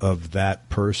wants of that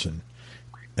person.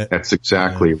 That's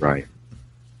exactly right.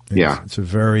 It's a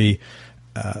very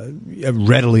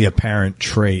readily apparent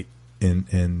trait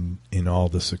in all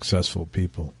the successful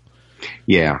people.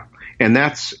 Yeah, and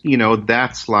that's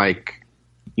like,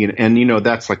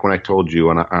 that's like when I told you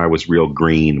when I was real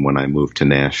green when I moved to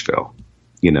Nashville.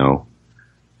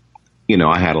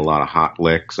 I had a lot of hot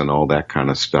licks and all that kind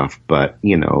of stuff, but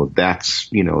that's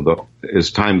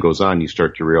as time goes on, you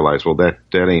start to realize, well, that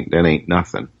ain't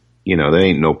nothing. That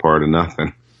ain't no part of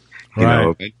nothing.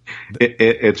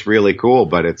 It's really cool,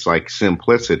 but it's like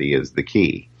simplicity is the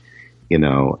key,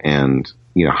 and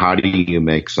how do you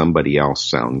make somebody else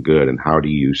sound good, and how do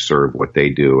you serve what they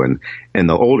do? And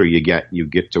the older you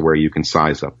get to where you can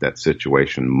size up that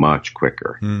situation much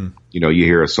quicker. You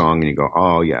hear a song and you go,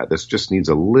 oh yeah, this just needs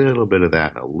a little bit of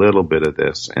that and a little bit of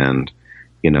this, and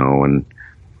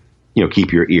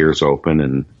keep your ears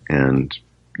open and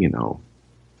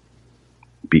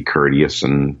be courteous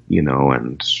and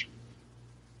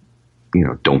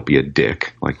don't be a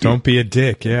dick. Don't be a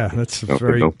dick. Yeah, that's a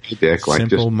very don't be a dick.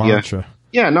 simple mantra.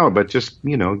 Yeah, no, but just,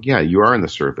 you are in the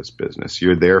service business.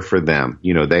 You're there for them.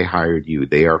 They hired you.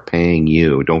 They are paying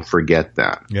you. Don't forget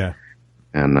that. Yeah.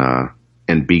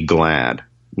 And be glad,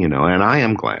 and I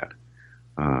am glad.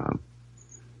 And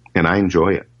I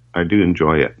enjoy it. I do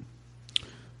enjoy it.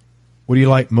 What do you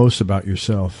like most about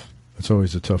yourself? That's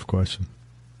always a tough question.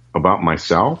 About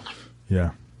myself?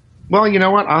 Yeah. Well, you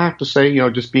know what? I have to say,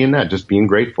 just being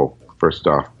grateful, first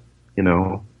off.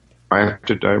 I have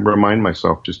to remind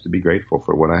myself just to be grateful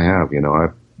for what I have.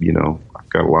 I've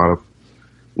got a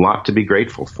lot to be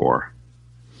grateful for.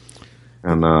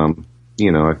 And,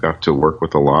 I've got to work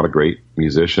with a lot of great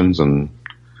musicians and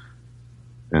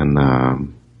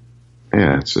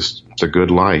it's a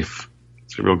good life.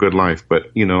 It's a real good life.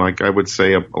 But, like I would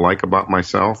say, about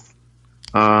myself,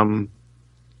 I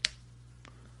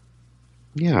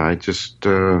just,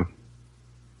 I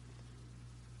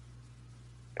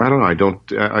don't know.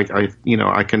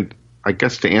 I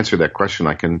guess to answer that question,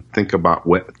 I can think about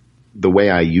the way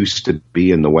I used to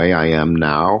be and the way I am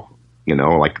now,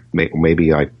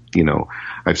 maybe I've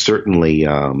certainly,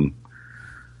 I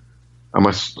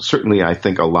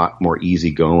think a lot more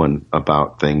easygoing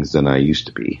about things than I used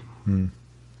to be.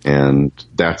 And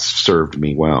that's served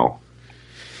me well.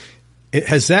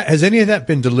 Has any of that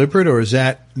been deliberate, or is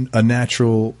that a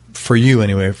natural for you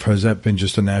anyway? Has that been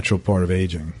just a natural part of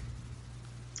aging?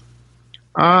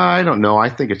 I don't know. I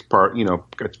think it's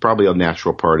it's probably a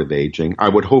natural part of aging. I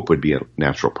would hope it would be a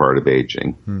natural part of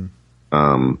aging.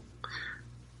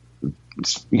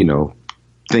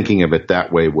 Thinking of it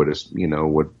that way would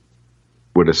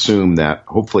assume that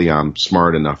hopefully I'm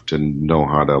smart enough to know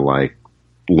how to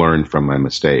learn from my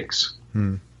mistakes.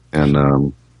 And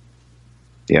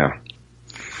yeah.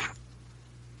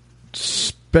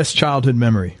 Best childhood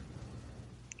memory.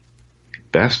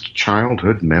 Best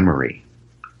childhood memory.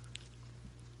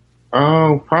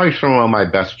 Oh, probably some of my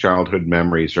best childhood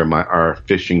memories are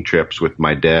fishing trips with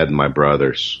my dad and my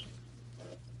brothers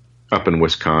up in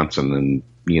Wisconsin and,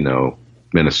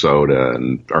 Minnesota,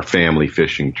 and our family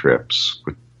fishing trips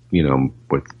we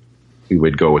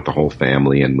would go with the whole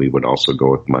family, and we would also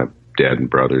go with my dad and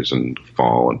brothers in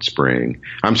fall and spring.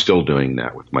 I'm still doing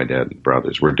that with my dad and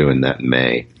brothers. We're doing that in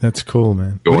May. That's cool,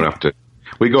 man.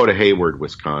 We go to Hayward,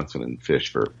 Wisconsin, and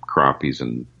fish for crappies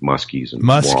and muskies.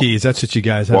 That's what you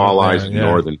guys have. Walleyes and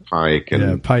northern pike.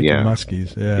 And, pike and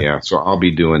muskies. Yeah, so I'll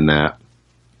be doing that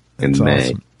in May.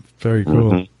 Awesome. Very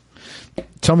cool. Mm-hmm.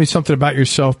 Tell me something about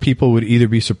yourself people would either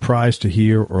be surprised to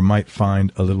hear or might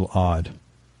find a little odd.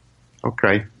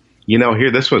 Okay.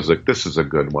 This is a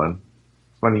good one.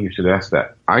 Funny you should ask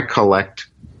that. I collect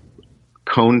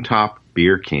cone top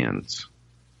beer cans.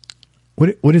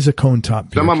 What is a cone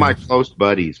top beer can? Some of my close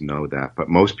buddies know that, but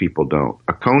most people don't.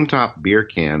 A cone top beer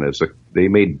can is they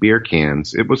made beer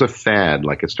cans. It was a fad.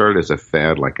 Like, it started as a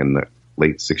fad, like in the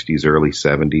late 60s, early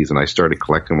 70s. And I started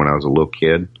collecting when I was a little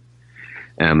kid.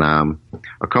 And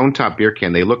a cone top beer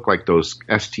can, they look like those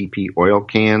STP oil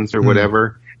cans or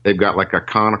whatever. They've got like a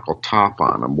conical top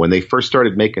on them. When they first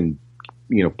started making,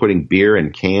 putting beer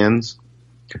in cans,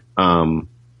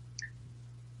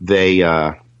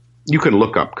 you can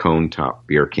look up cone top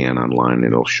beer can online and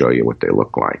it'll show you what they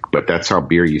look like. But that's how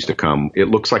beer used to come. It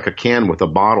looks like a can with a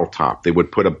bottle top. They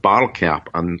would put a bottle cap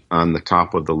on the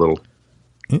top of the little.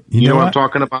 You know what I'm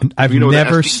talking about? I've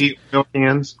never seen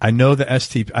cans. I know the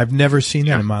STP. I've never seen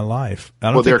that in my life.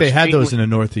 I don't think they had those in the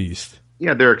Northeast.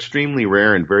 Yeah, they're extremely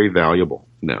rare and very valuable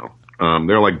now.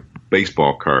 They're like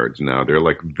baseball cards now. They're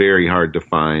like very hard to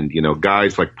find.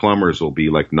 Guys like plumbers will be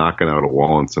like knocking out a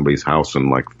wall in somebody's house and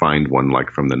like find one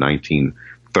like from the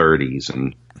 1930s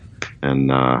and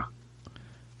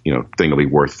thing will be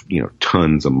worth,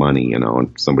 tons of money,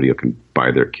 and somebody can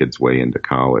buy their kid's way into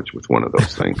college with one of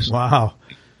those things. Wow.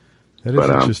 That is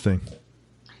interesting.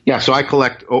 Yeah, so I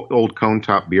collect old cone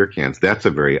top beer cans. That's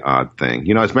a very odd thing.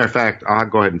 As a matter of fact, I'll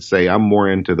go ahead and say I'm more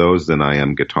into those than I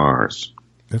am guitars.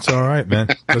 That's all right, man.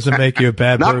 Doesn't make you a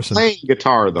bad person. Not playing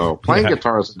guitar, though. Playing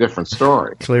guitar is a different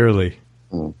story. Clearly.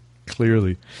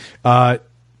 Clearly.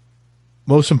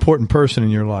 Most important person in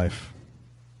your life?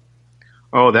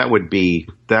 Oh, that would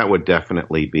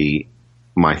definitely be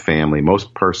my family. Most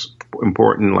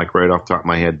important, like right off the top of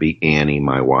my head, be Annie,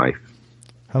 my wife.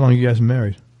 How long are you guys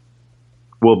married?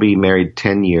 We'll be married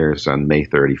 10 years on May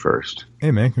 31st.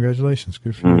 Hey, man, congratulations.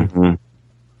 Good for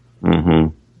you.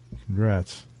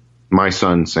 Congrats. My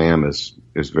son, Sam, is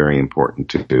very important,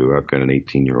 too. I've got an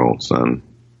 18-year-old son.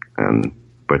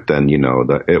 But then,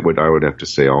 I would have to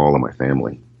say all of my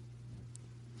family.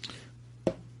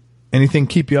 Anything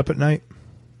keep you up at night?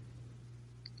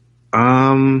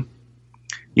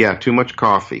 Yeah, too much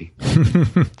coffee.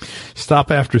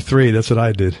 Stop after 3. That's what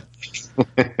I did.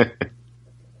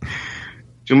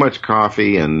 Too much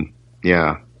coffee and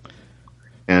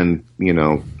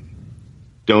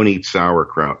don't eat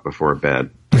sauerkraut before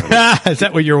bed. Is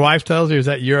that what your wife tells you? Or is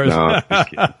that yours? No,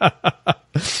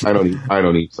 I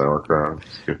don't eat sauerkraut.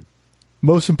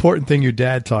 Most important thing your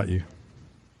dad taught you?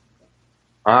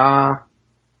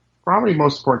 Probably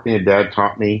most important thing your dad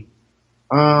taught me.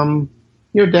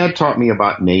 Dad taught me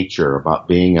about nature, about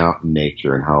being out in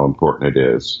nature and how important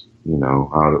it is.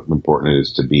 How important it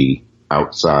is to be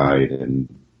outside, and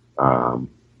I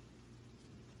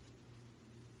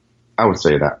would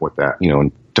say that with that,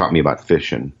 and taught me about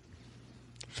fishing.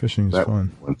 Fishing is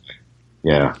fun.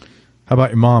 Yeah. How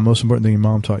about your mom? Most important thing your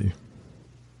mom taught you?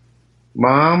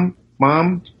 Mom,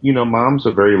 mom's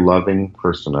a very loving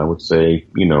person. I would say,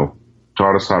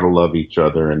 taught us how to love each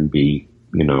other and be,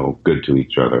 good to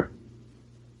each other.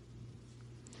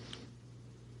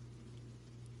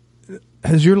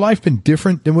 Has your life been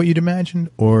different than what you'd imagined,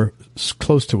 or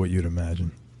close to what you'd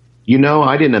imagine?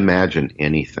 I didn't imagine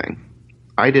anything.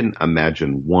 I didn't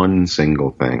imagine one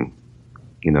single thing.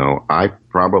 I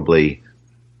probably,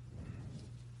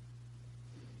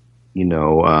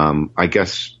 I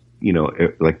guess,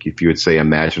 like if you would say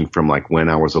imagine from like when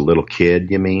I was a little kid,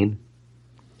 you mean?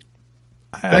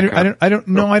 I don't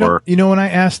know. When I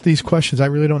ask these questions, I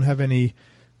really don't have any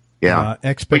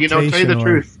expectation. But, tell you the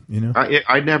truth,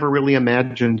 I never really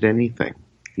imagined anything.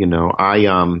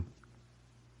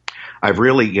 I've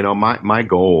really, my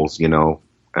goals,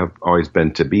 have always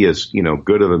been to be as,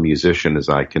 good of a musician as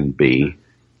I can be,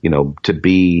 to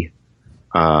be,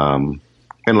 and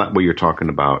like what you're talking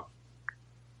about,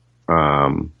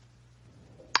 being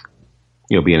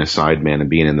a sideman and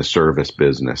being in the service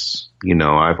business.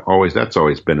 That's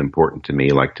always been important to me.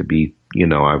 Like to be,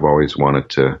 I've always wanted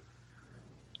to,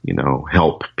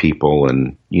 help people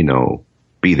and,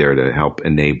 be there to help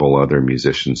enable other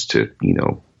musicians to,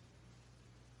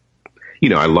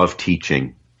 I love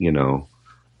teaching,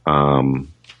 and,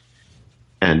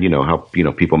 help,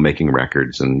 people making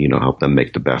records and, help them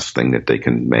make the best thing that they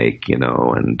can make,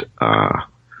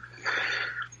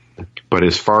 but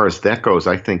as far as that goes,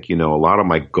 I think, a lot of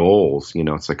my goals,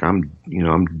 it's like I'm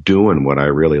doing what I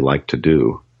really like to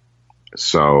do.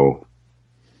 So,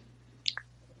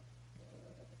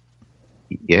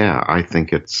 yeah, I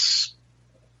think it's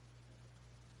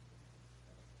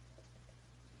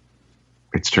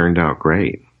turned out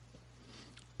great.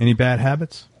 Any bad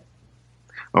habits?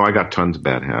 Oh, I got tons of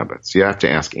bad habits. You have to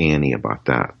ask Annie about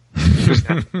that. Just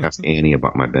ask Annie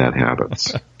about my bad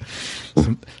habits.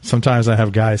 Sometimes I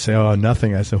have guys say, "Oh,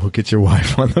 nothing." I say, "Well, get your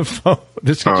wife on the phone.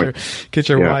 Just get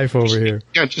your wife over here."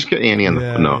 Yeah, just get Annie on the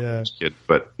phone. No, just kid.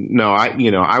 But no,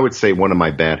 I would say one of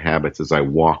my bad habits is I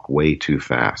walk way too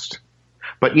fast.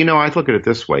 But, I look at it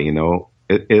this way,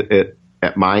 it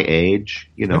at my age,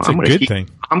 That's a good thing.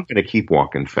 I'm going to keep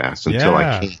walking fast until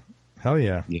I can. Hell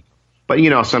yeah. But,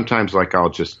 sometimes like I'll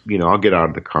just, I'll get out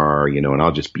of the car, and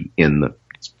I'll just be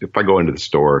if I go into the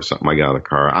store or something, I get out of the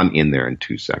car, I'm in there in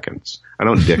 2 seconds. I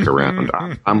don't dick around.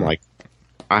 I'm like,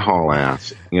 I haul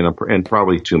ass, and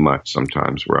probably too much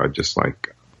sometimes where I just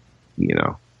like,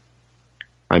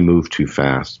 I move too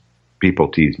fast. People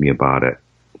tease me about it.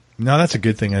 No, that's a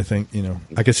good thing. I think,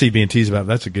 I can see being teased about it.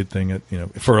 That's a good thing,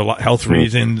 for a lot, health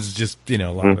reasons, just,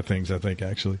 a lot of things, I think,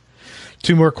 actually.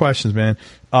 2 more questions, man.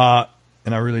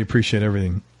 And I really appreciate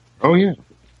everything. Oh, yeah.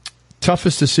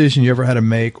 Toughest decision you ever had to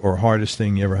make or hardest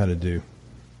thing you ever had to do?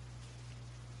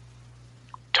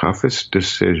 Toughest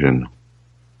decision.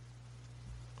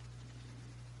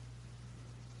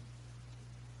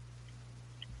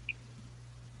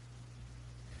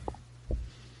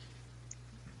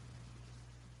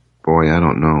 Boy, I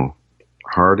don't know.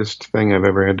 Hardest thing I've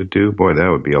ever had to do? Boy, that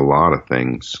would be a lot of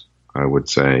things, I would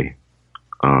say.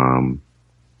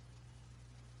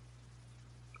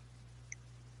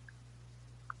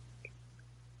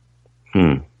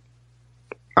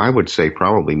 I would say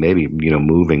probably maybe,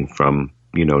 moving from,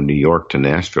 New York to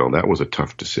Nashville. That was a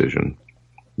tough decision.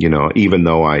 Even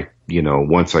though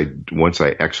once I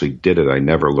actually did it, I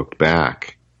never looked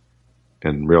back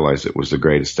and realized it was the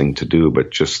greatest thing to do. But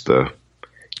just the,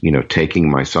 taking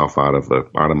myself out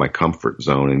of my comfort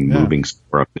zone and moving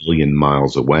somewhere 1 million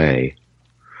miles away.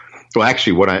 Well,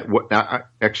 actually,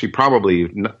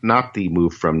 probably not the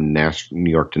move from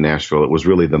New York to Nashville. It was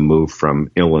really the move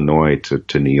from Illinois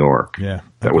to New York. Yeah,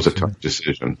 that was a tough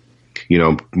decision.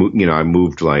 I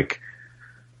moved I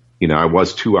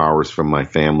was 2 hours from my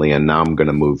family, and now I'm going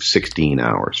to move 16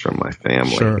 hours from my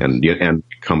family and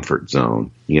comfort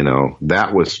zone.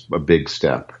 That was a big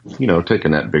step.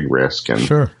 Taking that big risk and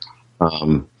sure.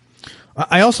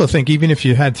 I also think even if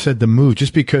you had said the move,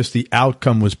 just because the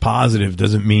outcome was positive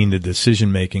doesn't mean the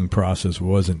decision-making process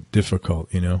wasn't difficult,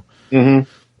 Mm-hmm.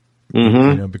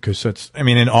 Mm-hmm. Because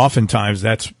and oftentimes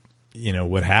that's,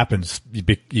 what happens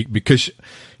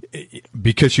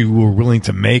because you were willing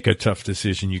to make a tough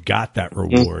decision, you got that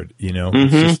reward, Mm-hmm.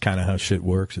 It's just kind of how shit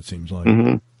works, it seems like.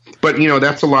 Mm-hmm. But,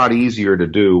 that's a lot easier to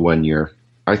do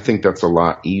I think that's a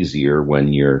lot easier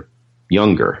when you're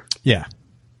younger. Yeah.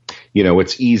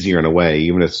 It's easier in a way,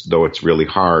 even though it's really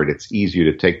hard, it's easier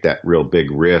to take that real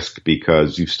big risk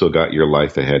because you've still got your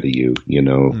life ahead of you, you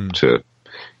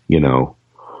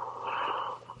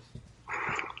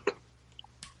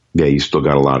still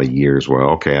got a lot of years where,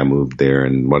 okay, I moved there,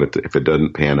 and if it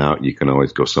doesn't pan out, you can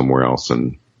always go somewhere else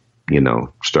and,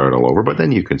 start all over. But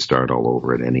then you can start all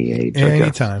over at any age.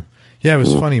 Anytime. Yeah, it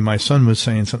was funny. My son was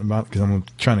saying something about, because I'm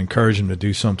trying to encourage him to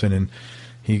do something, and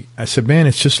I said, man,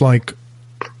 it's just like,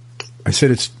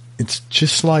 it's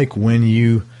just like when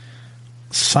you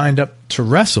signed up to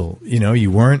wrestle, you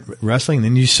weren't wrestling,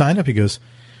 then you signed up. He goes,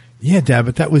 yeah, Dad,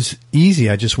 but that was easy.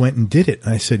 I just went and did it.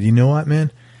 And I said, you know what,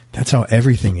 man? That's how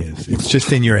everything is. It's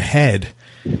just in your head.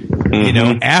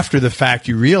 Mm-hmm. After the fact,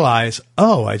 you realize,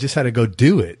 oh, I just had to go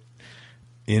do it,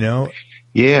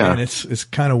 Yeah. And it's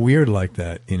kind of weird like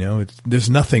that, there's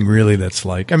nothing really that's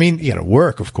like, you got to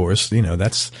work, of course,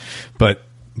 but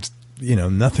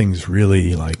nothing's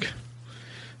really like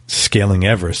scaling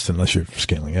Everest unless you're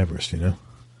scaling Everest,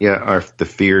 Yeah, our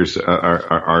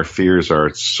fears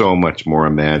are so much more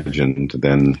imagined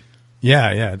than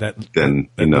that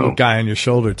little guy on your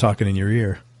shoulder talking in your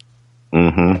ear.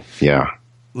 Mm-hmm. Yeah.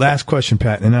 Last question,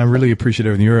 Pat, and I really appreciate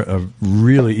everything. You're a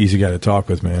really easy guy to talk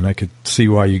with, man. I could see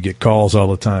why you get calls all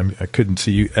the time. I couldn't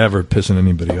see you ever pissing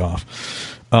anybody off.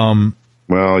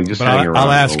 Well, just hang around.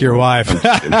 I'll ask your wife.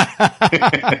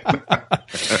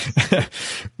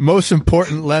 Most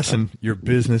important lesson your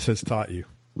business has taught you?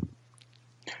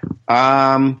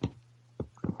 I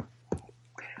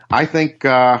think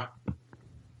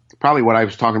probably what I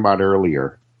was talking about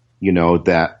earlier,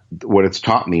 that what it's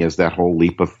taught me is that whole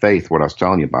leap of faith, what I was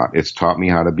telling you about. It's taught me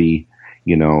how to be,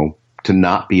 to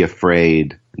not be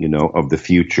afraid, of the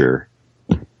future.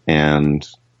 And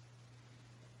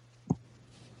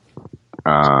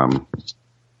there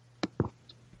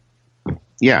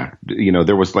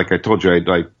was, like I told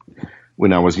you,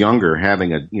 when I was younger,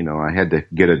 I had to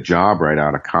get a job right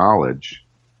out of college,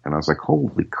 and I was like,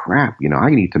 holy crap, I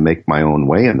need to make my own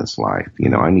way in this life.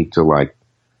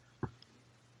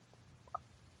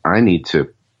 I need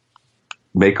to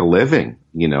make a living,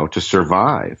 to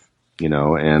survive,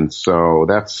 and so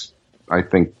I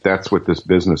think that's what this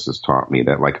business has taught me,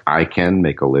 that like I can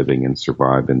make a living and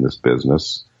survive in this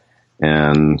business.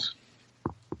 And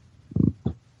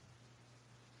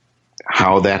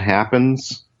how that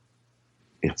happens,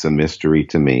 it's a mystery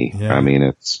to me. Yeah. I mean,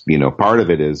 it's, part of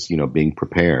it is, being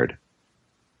prepared,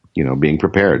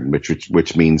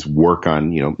 which means work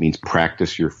on, means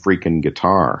practice your freaking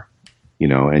guitar,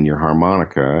 and your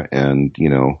harmonica. And,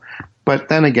 but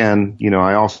then again,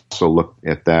 I also look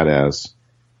at that as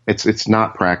it's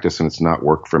not practice and it's not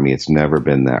work for me. It's never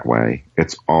been that way.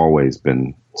 It's always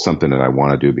been something that I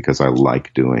want to do because I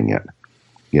like doing it.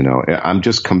 I'm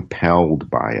just compelled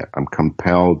by it. I'm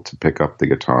compelled to pick up the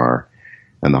guitar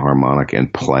and the harmonica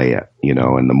and play it,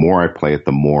 and the more I play it,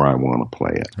 the more I want to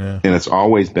play it. Yeah. And it's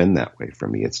always been that way for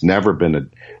me. It's never been a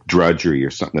drudgery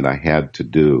or something that I had to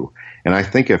do. And I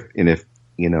think if it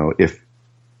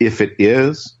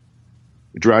is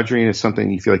drudgery and it's something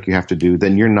you feel like you have to do,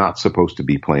 then you're not supposed to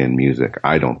be playing music.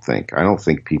 I can't think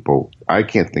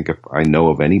if I know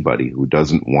of anybody who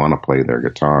doesn't want to play their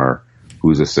guitar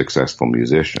who's a successful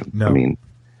musician. No. I mean,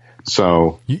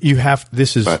 so you have,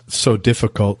 this is so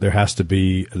difficult. There has to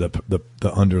be the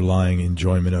underlying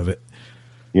enjoyment of it.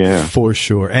 Yeah, for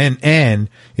sure. And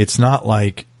it's not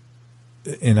like,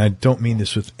 and I don't mean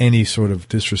this with any sort of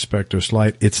disrespect or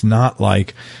slight. It's not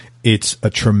like it's a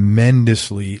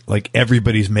tremendously, like,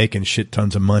 everybody's making shit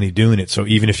tons of money doing it. So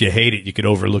even if you hate it, you could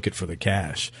overlook it for the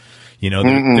cash.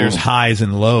 There's highs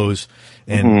and lows,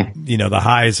 and the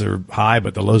highs are high,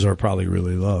 but the lows are probably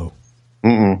really low.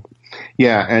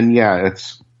 Yeah, and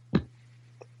it's,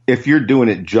 if you're doing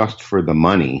it just for the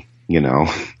money,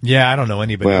 Yeah, I don't know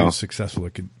anybody who's successful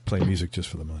that could play music just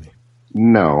for the money.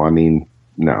 No, I mean,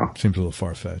 no. Seems a little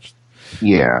far-fetched.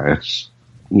 Yeah, it's,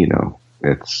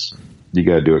 it's, you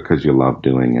got to do it because you love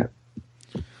doing it.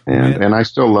 And I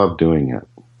still love doing it.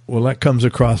 Well, that comes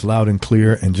across loud and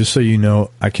clear. And just so you know,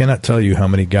 I cannot tell you how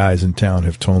many guys in town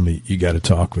have told me you got to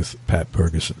talk with Pat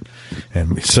Bergeson,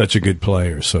 and he's such a good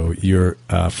player. So you're,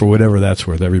 for whatever that's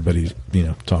worth, everybody,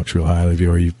 talks real highly of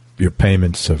you, or your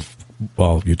payments have,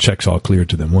 your check's all cleared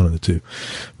to them, one of the two.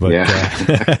 But,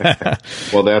 yeah.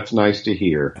 Well, that's nice to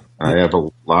hear. I have a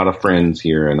lot of friends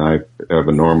here, and I have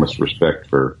enormous respect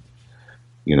for,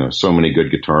 so many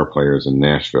good guitar players in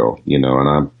Nashville, and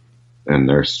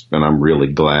I'm really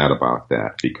glad about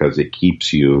that, because it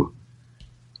keeps you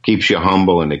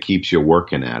humble and it keeps you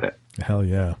working at it. Hell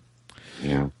yeah.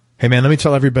 Yeah. Hey man, let me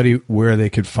tell everybody where they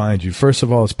could find you. First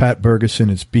of all, it's Pat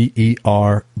Bergeson. It's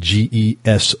Bergeson,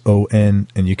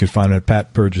 and you can find it at Pat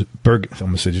I'm going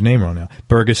to say your name wrong now.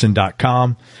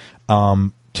 Bergeson.com.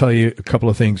 Tell you a couple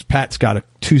of things. Pat's got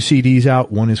 2 CDs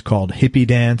out. One is called Hippie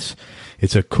Dance.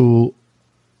 It's a cool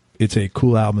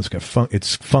album. It's got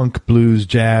funk, blues,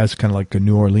 jazz, kind of like a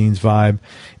New Orleans vibe.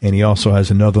 And he also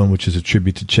has another one, which is a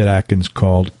tribute to Chet Atkins,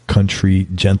 called Country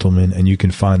Gentleman. And you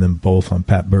can find them both on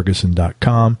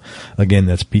patbergeson.com. Again,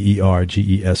 that's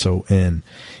Bergeson.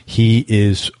 He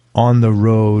is on the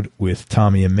road with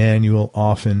Tommy Emmanuel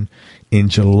often. In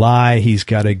July, he's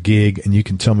got a gig, and you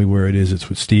can tell me where it is. It's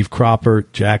with Steve Cropper,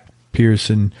 Jack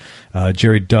Pearson,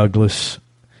 Jerry Douglas.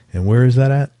 And where is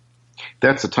that at?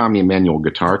 That's the Tommy Emmanuel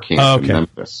Guitar Camp in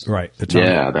Memphis. Right. That's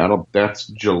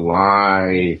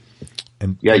July.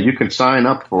 And you can sign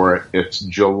up for it. It's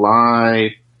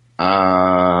July,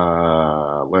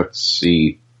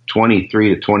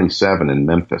 23 to 27 in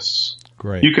Memphis.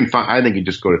 Great. You can I think you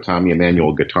just go to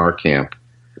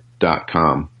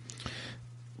TommyEmmanuelGuitarCamp.com.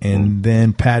 And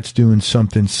then Pat's doing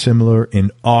something similar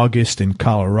in August in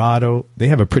Colorado. They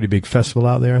have a pretty big festival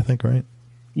out there, I think, right?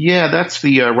 Yeah, that's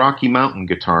the Rocky Mountain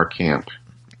Guitar Camp.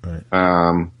 Right.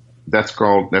 That's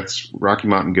Rocky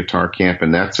Mountain Guitar Camp,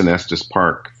 and that's in Estes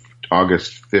Park,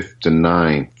 August 5th to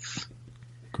 9th.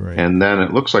 Great. And then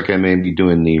it looks like I may be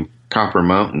doing the Copper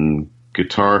Mountain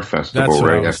Guitar Festival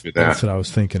after that. That's what I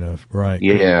was thinking of, right.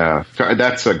 Yeah,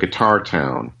 that's a Guitar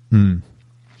Town. In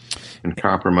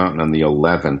Copper Mountain on the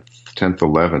 10th,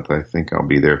 11th. I think I'll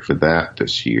be there for that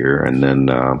this year. And then,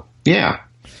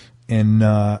 And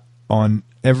on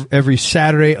every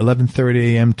Saturday,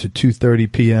 11:30 a.m. to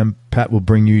 2:30 p.m., Pat will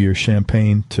bring you your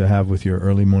champagne to have with your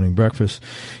early morning breakfast.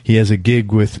 He has a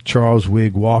gig with Charles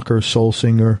Wig Walker, soul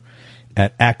singer,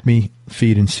 at Acme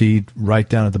Feed and Seed, right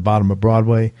down at the bottom of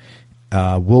Broadway.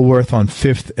 Woolworth on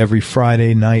 5th every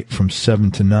Friday night from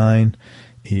 7 to 9.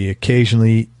 He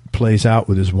occasionally plays out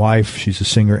with his wife. She's a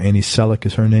singer. Annie Selleck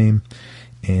is her name.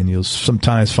 And you'll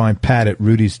sometimes find Pat at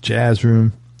Rudy's Jazz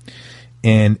Room.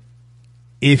 And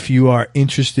if you are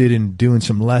interested in doing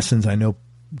some lessons, I know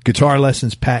guitar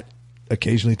lessons, Pat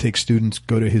occasionally takes students.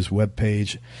 Go to his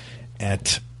webpage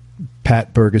at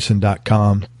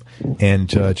patbergeson.com and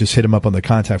just hit him up on the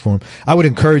contact form. I would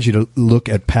encourage you to look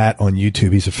at Pat on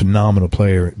YouTube. He's a phenomenal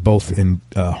player, both in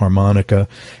harmonica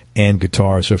and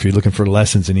guitar. So if you're looking for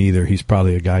lessons in either, he's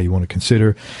probably a guy you want to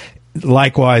consider.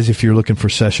 likewise, if you're looking for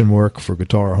session work for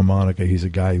guitar or harmonica, he's a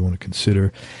guy you want to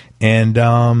consider. And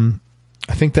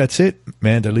I think that's it,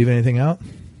 man. Did I leave anything out?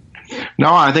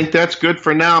 No, I think that's good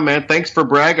for now, man. Thanks for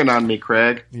bragging on me,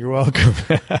 Craig. You're welcome.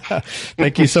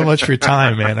 Thank you so much for your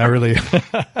time, man.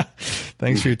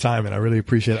 Thanks for your time, man. I really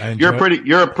appreciate it.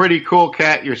 You're a pretty cool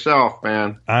cat yourself,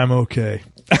 man. I'm okay.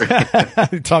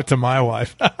 Talk to my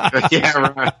wife.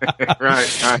 Yeah,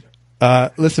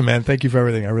 right. Listen, man, thank you for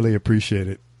everything. I really appreciate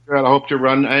it. Good. I hope to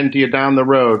run into you down the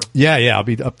road. Yeah. I'll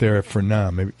be up there for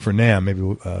NAMM. Maybe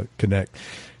we'll connect.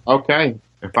 Okay.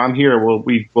 If I'm here, we'll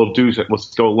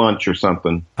go lunch or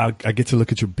something. I get to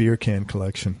look at your beer can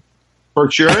collection.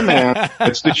 For sure, man.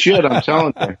 It's the shit, I'm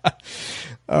telling you.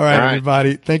 All right,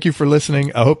 everybody. Thank you for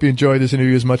listening. I hope you enjoyed this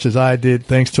interview as much as I did.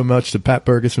 Thanks so much to Pat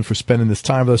Bergeson for spending this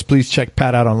time with us. Please check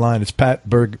Pat out online. It's Pat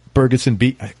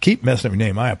Bergeson. I keep messing up your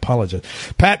name. I apologize.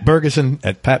 Pat Bergeson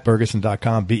at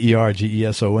patbergeson.com,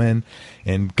 Bergeson.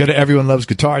 And go to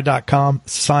everyonelovesguitar.com.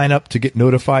 Sign up to get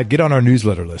notified. Get on our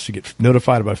newsletter list to get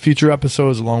notified about future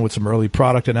episodes along with some early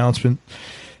product announcement.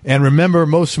 And remember,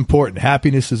 most important,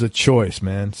 happiness is a choice,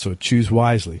 man. So choose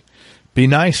wisely. Be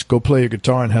nice, go play your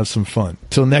guitar, and have some fun.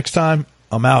 Till next time,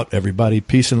 I'm out, everybody.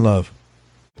 Peace and love.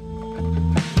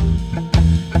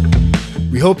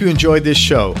 We hope you enjoyed this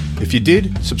show. If you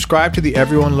did, subscribe to the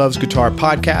Everyone Loves Guitar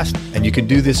podcast, and you can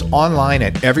do this online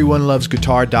at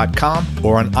everyonelovesguitar.com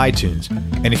or on iTunes.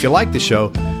 And if you like the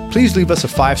show, please leave us a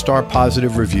 5-star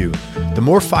positive review. The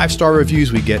more 5-star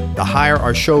reviews we get, the higher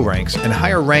our show ranks, and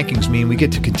higher rankings mean we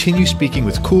get to continue speaking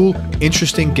with cool,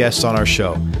 interesting guests on our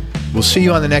show. We'll see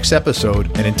you on the next episode,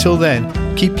 and until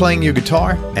then, keep playing your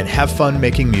guitar and have fun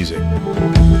making music.